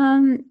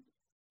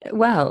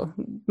 Well,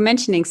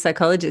 mentioning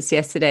psychologists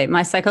yesterday,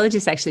 my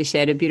psychologist actually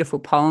shared a beautiful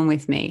poem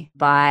with me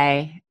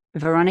by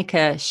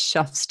Veronica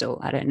Schofstal.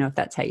 I don't know if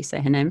that's how you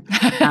say her name.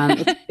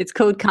 It's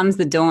called Comes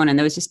the Dawn, and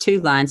there was just 2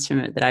 lines from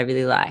it that I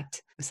really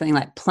liked. Something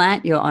like,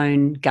 plant your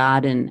own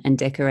garden and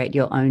decorate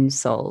your own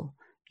soul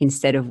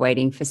instead of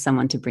waiting for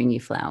someone to bring you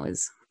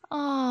flowers.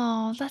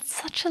 Oh, that's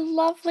such a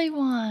lovely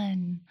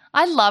one.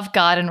 I love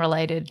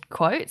garden-related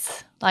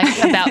quotes, like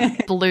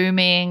about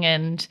blooming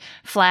and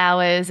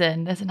flowers.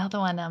 And there's another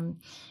one,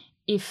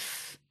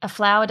 if a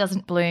flower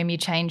doesn't bloom, you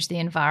change the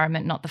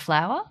environment, not the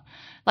flower.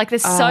 Like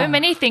there's so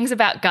many things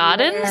about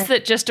gardens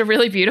that just are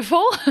really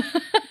beautiful.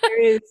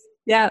 There is.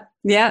 Yeah.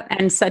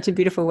 And such a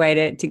beautiful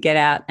way to get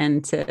out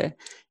and to,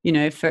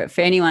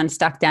 for anyone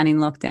stuck down in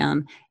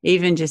lockdown,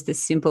 even just the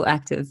simple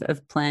act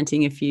of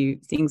planting a few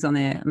things on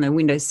their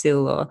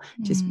windowsill or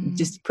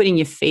just putting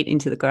your feet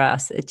into the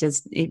grass,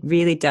 it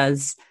really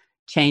does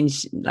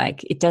change.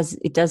 Like it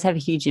does have a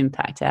huge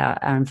impact our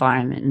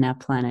environment and our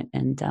planet,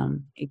 and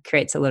it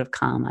creates a lot of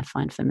calm, I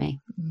find, for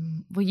me.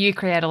 Well, you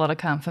create a lot of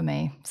calm for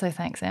me, so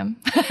thanks, Em.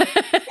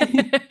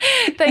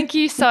 Thank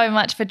you so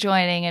much for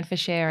joining and for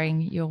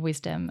sharing your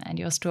wisdom and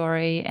your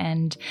story,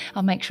 and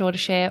I'll make sure to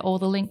share all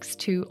the links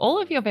to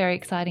all of your very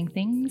exciting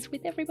things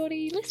with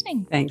everybody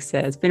listening. Thanks,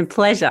 Sarah. It's been a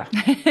pleasure.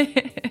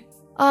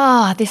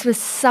 This was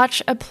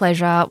such a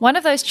pleasure. One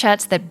of those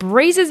chats that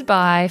breezes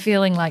by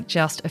feeling like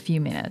just a few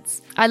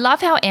minutes. I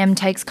love how Em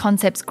takes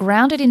concepts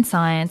grounded in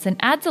science and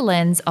adds a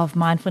lens of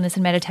mindfulness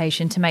and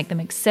meditation to make them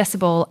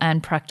accessible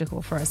and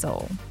practical for us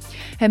all.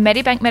 Her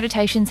Medibank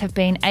meditations have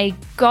been a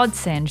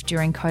godsend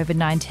during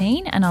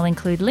COVID-19, and I'll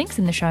include links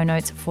in the show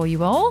notes for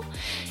you all.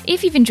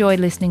 If you've enjoyed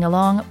listening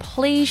along,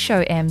 please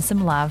show Em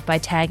some love by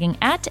tagging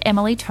at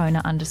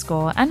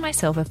 @EmilyToner_ and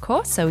myself, of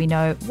course, so we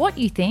know what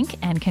you think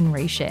and can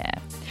reshare.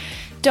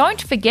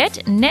 Don't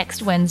forget,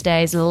 next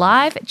Wednesday's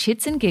live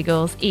Chits and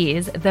Giggles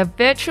is the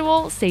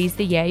virtual Seize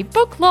the Yay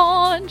book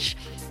launch.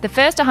 The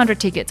first 100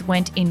 tickets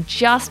went in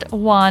just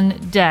one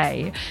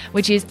day,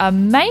 which is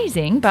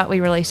amazing, but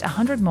we released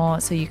 100 more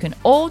so you can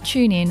all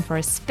tune in for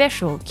a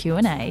special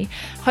Q&A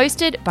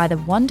hosted by the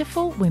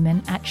wonderful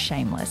women at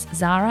Shameless,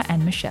 Zara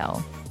and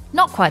Michelle.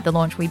 Not quite the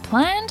launch we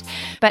planned,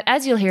 but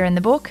as you'll hear in the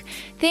book,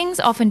 things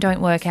often don't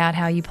work out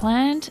how you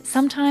planned.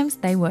 Sometimes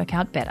they work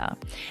out better.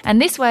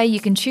 And this way you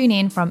can tune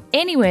in from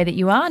anywhere that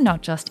you are,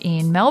 not just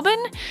in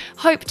Melbourne.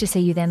 Hope to see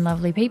you then,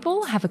 lovely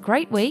people. Have a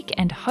great week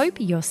and hope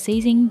you're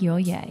seizing your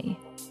yay.